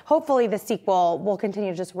 So hopefully the sequel will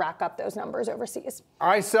continue to just rack up those numbers overseas.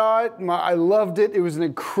 I saw it. I loved it. It was an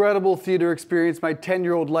incredible theater experience. My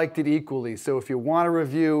 10-year-old liked it equally. So if you want a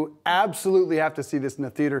review, absolutely have to see this in the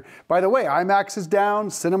theater. By the way, IMAX is down,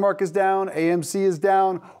 Cinemark is down, AMC is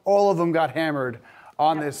down. All of them got hammered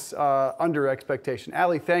on this under expectation.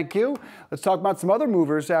 Allie, thank you. Let's talk about some other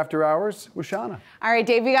movers after hours with Shauna. All right,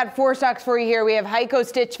 Dave, we got 4 stocks for you here. We have Heiko,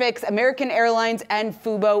 Stitch Fix, American Airlines, and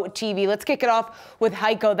Fubo TV. Let's kick it off with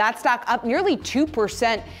Heiko. That stock up nearly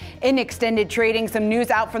 2% in extended trading. Some news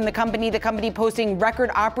out from the company posting record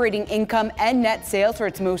operating income and net sales for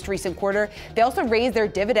its most recent quarter. They also raised their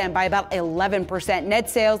dividend by about 11%. Net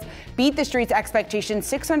sales beat the street's expectations,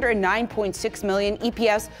 609.6 million.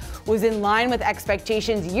 EPS was in line with expectations.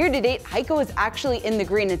 Year to date, Heiko is actually in the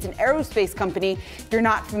green. It's an aerospace company, if you're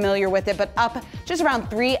not familiar with it, but up just around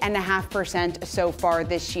 3.5% so far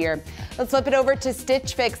this year. Let's flip it over to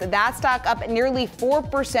Stitch Fix. That stock up nearly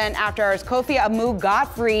 4% after hours. Kofi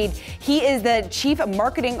Amu-Gottfried, he is the chief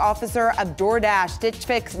marketing officer of DoorDash. Stitch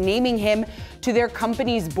Fix naming him to their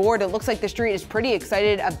company's board. It looks like the street is pretty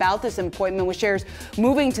excited about this appointment, with shares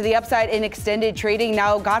moving to the upside in extended trading.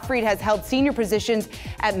 Now, Gottfried has held senior positions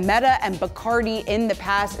at Meta and Bacardi in the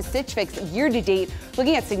past. Stitch Fix year to date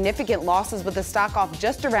looking at significant losses, with the stock off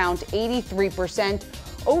just around 83%.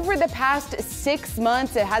 Over the past 6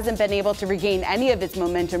 months, it hasn't been able to regain any of its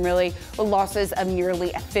momentum, really, with losses of nearly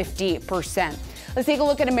 50%. Let's take a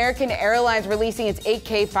look at American Airlines releasing its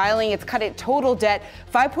 8K filing. It's cut its total debt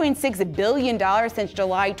 $5.6 billion since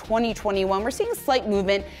July 2021. We're seeing a slight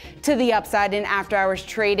movement to the upside in after-hours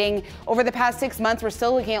trading. Over the past 6 months, we're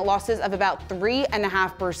still looking at losses of about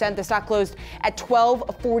 3.5%. The stock closed at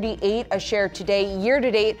 $12.48 a share today. Year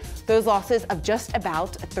to date, those losses of just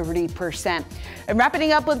about 30%. And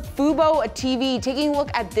wrapping up with Fubo TV, taking a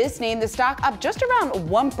look at this name, the stock up just around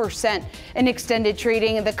 1% in extended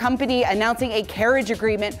trading. The company announcing a carriage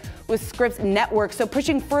agreement with Scripps Network. So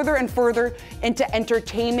pushing further and further into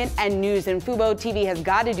entertainment and news. And Fubo TV has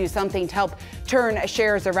got to do something to help turn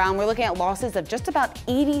shares around. We're looking at losses of just about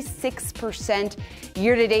 86%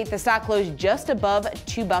 year to date. The stock closed just above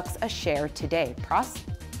 $2 a share today. Pross?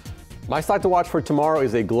 My stock to watch for tomorrow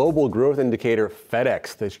is a global growth indicator,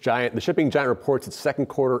 FedEx. The shipping giant reports its second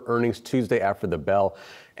quarter earnings Tuesday after the bell.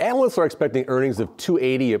 Analysts are expecting earnings of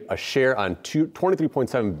 $2.80 a share on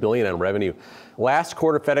 $23.7 billion on revenue. Last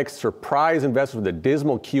quarter, FedEx surprised investors with a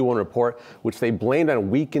dismal Q1 report, which they blamed on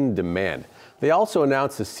weakened demand. They also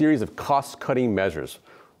announced a series of cost-cutting measures.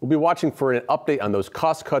 We'll be watching for an update on those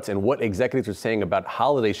cost cuts and what executives are saying about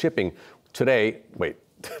holiday shipping. Today,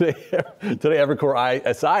 Evercore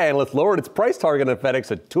ISI analyst lowered its price target on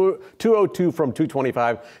FedEx at $202 from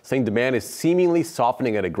 $225, saying demand is seemingly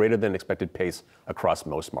softening at a greater than expected pace across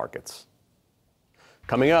most markets.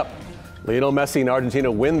 Coming up, Lionel Messi and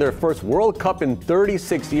Argentina win their first World Cup in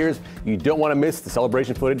 36 years. You don't want to miss the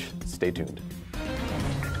celebration footage. Stay tuned.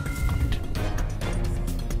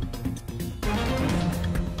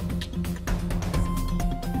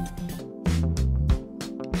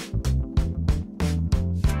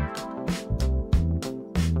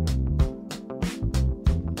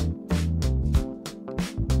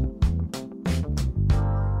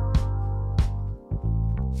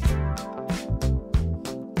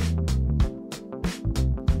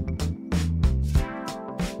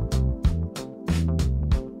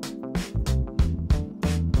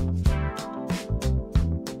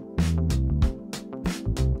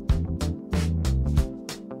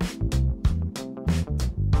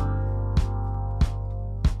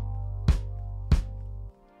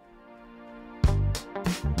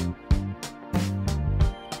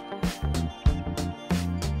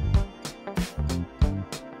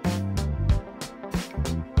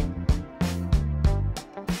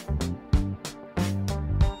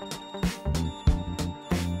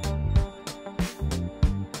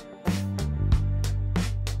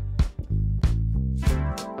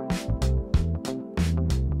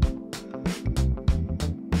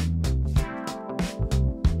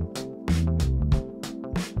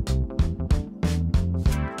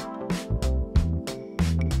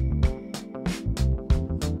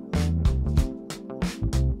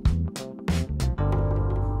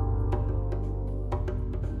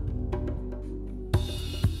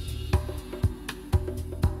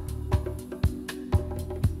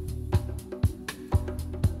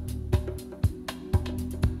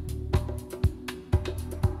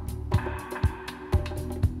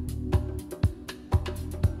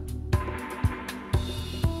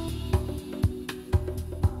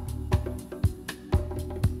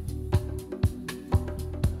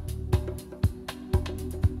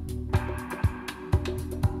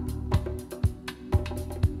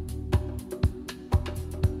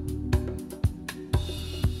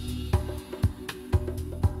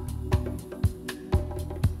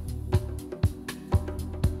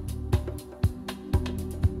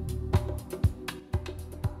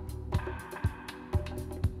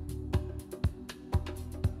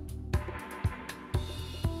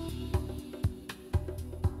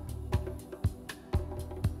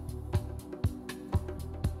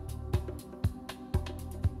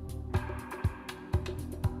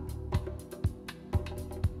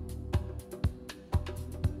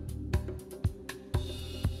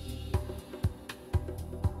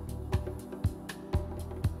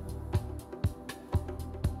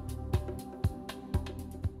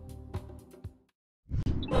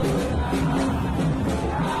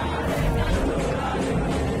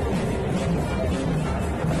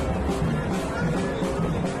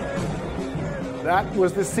 That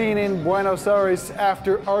was the scene in Buenos Aires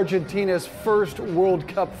after Argentina's first World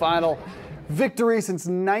Cup final. Victory since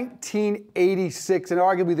 1986, and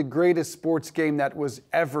arguably the greatest sports game that was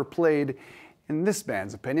ever played. In this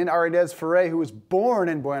man's opinion, our Inez Ferre, who was born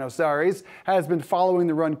in Buenos Aires, has been following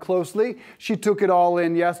the run closely. She took it all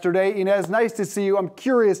in yesterday. Inez, nice to see you. I'm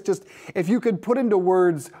curious just if you could put into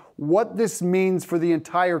words what this means for the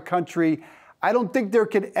entire country. I don't think there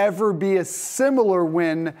could ever be a similar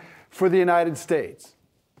win for the United States.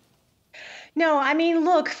 No, I mean,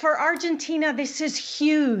 look, for Argentina, this is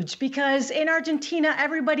huge because in Argentina,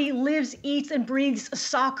 everybody lives, eats, and breathes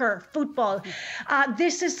soccer, football.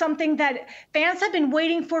 This is something that fans have been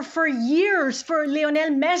waiting for years, for Lionel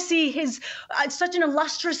Messi, his such an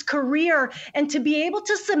illustrious career, and to be able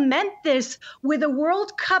to cement this with a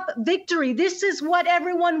World Cup victory. This is what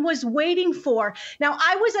everyone was waiting for. Now,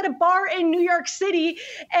 I was at a bar in New York City,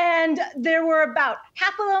 and there were about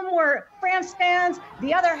half of them were France fans,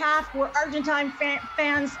 the other half were Argentine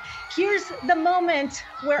fans. Here's the moment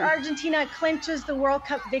where Argentina clinches the World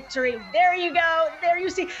Cup victory. There you go. There you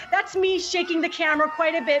see. That's me shaking the camera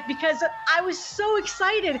quite a bit because I was so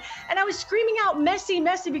excited. And I was screaming out, Messi,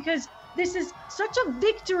 Messi, because this is such a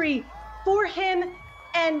victory for him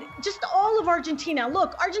and just all of Argentina.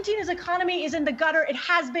 Look, Argentina's economy is in the gutter. It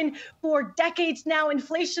has been for decades now.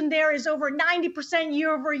 Inflation there is over 90%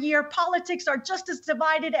 year over year. Politics are just as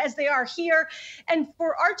divided as they are here. And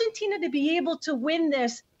for Argentina to be able to win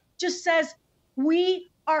this just says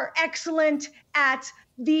we are excellent at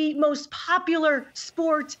the most popular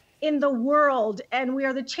sport in the world. And we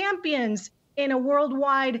are the champions in a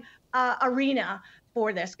worldwide arena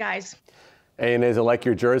for this, guys. And is it like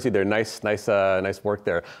your jersey there? Nice work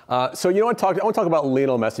there. So I want to talk about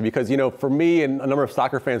Lionel Messi because for me and a number of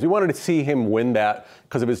soccer fans, we wanted to see him win that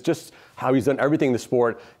because it was just how he's done everything in the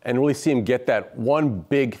sport and really see him get that one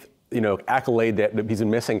big accolade that he's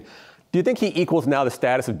been missing. Do you think he equals now the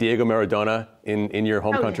status of Diego Maradona in your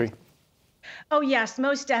home country? Yeah. Oh, yes,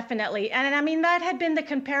 most definitely. And I mean, that had been the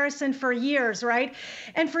comparison for years, right?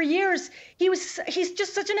 And for years, he's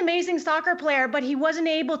just such an amazing soccer player, but he wasn't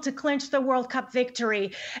able to clinch the World Cup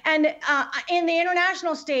victory. And in the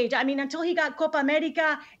international stage, I mean, until he got Copa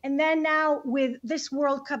America, and then now with this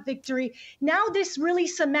World Cup victory, now this really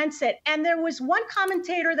cements it. And there was one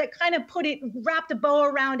commentator that kind of wrapped a bow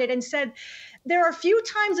around it and said, there are few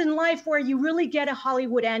times in life where you really get a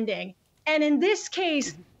Hollywood ending. And in this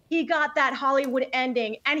case, he got that Hollywood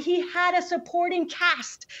ending, and he had a supporting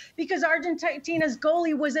cast because Argentina's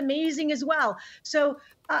goalie was amazing as well. So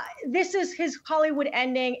this is his Hollywood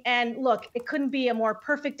ending, and look, it couldn't be a more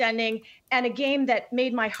perfect ending and a game that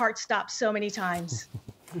made my heart stop so many times.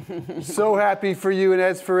 So happy for you,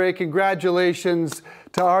 Inez Ferre. Congratulations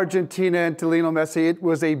to Argentina and to Lionel Messi. It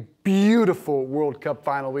was a beautiful World Cup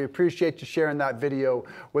final. We appreciate you sharing that video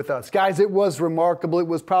with us. Guys, it was remarkable. It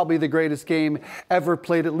was probably the greatest game ever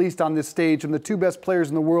played, at least on this stage, and the two best players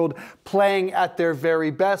in the world playing at their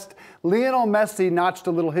very best. Lionel Messi notched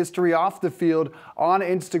a little history off the field on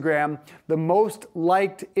Instagram, the most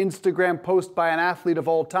liked Instagram post by an athlete of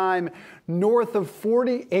all time. North of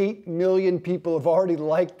 48 million people have already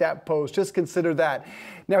liked that post. Just consider that.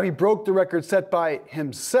 Now, he broke the record set by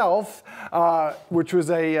himself, which was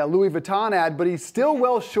a Louis Vuitton ad, but he's still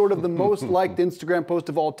well short of the most liked Instagram post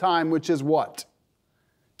of all time, which is what?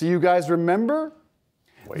 Do you guys remember?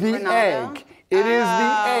 The Ronaldo? egg. It is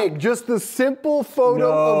the egg. Just the simple photo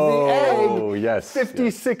of the egg. Oh, yes.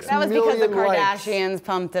 56 That was million because the likes. Kardashians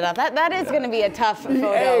pumped it up. That is going to be a tough photo.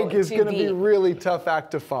 The egg is going to be a really tough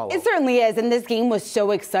act to follow. It certainly is, and this game was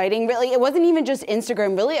so exciting. Really, it wasn't even just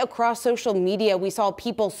Instagram. Really, across social media, we saw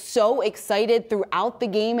people so excited throughout the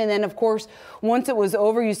game. And then, of course, once it was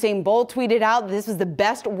over, Usain Bolt tweeted out this was the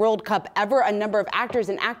best World Cup ever. A number of actors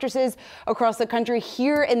and actresses across the country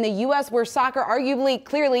here in the U.S., where soccer arguably,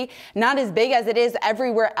 clearly, not as big as it is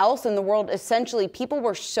everywhere else in the world. Essentially, people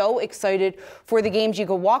were so excited for the games. You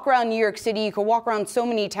could walk around New York City, you could walk around so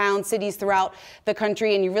many towns, cities throughout the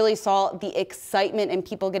country, and you really saw the excitement and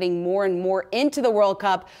people getting more and more into the World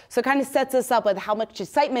Cup. So it kind of sets us up with how much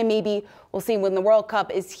excitement maybe we'll see when the World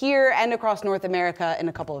Cup is here and across North America in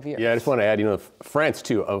a couple of years. Yeah, I just want to add, France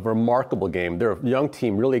too, a remarkable game. They're a young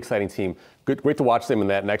team, really exciting team. Great to watch them in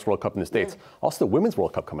that next World Cup in the States. Also, the Women's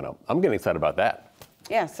World Cup coming up. I'm getting excited about that.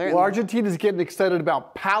 Yeah, certainly. Well, Argentina's getting excited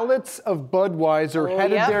about pallets of Budweiser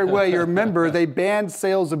headed their way. You remember, they banned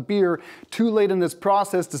sales of beer too late in this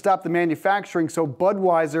process to stop the manufacturing, so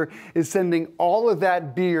Budweiser is sending all of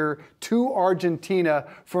that beer to Argentina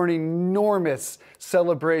for an enormous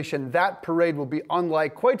celebration. That parade will be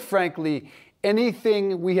unlike, quite frankly,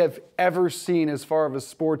 anything we have ever seen as far as a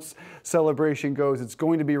sports celebration goes. It's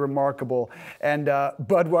going to be remarkable, and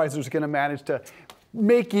Budweiser's going to manage to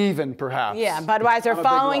make even, perhaps. Yeah, Budweiser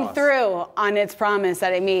following through on its promise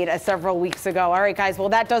that it made several weeks ago. All right, guys, well,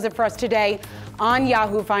 that does it for us today on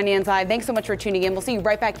Yahoo Finance Live. Thanks so much for tuning in. We'll see you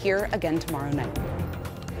right back here again tomorrow night.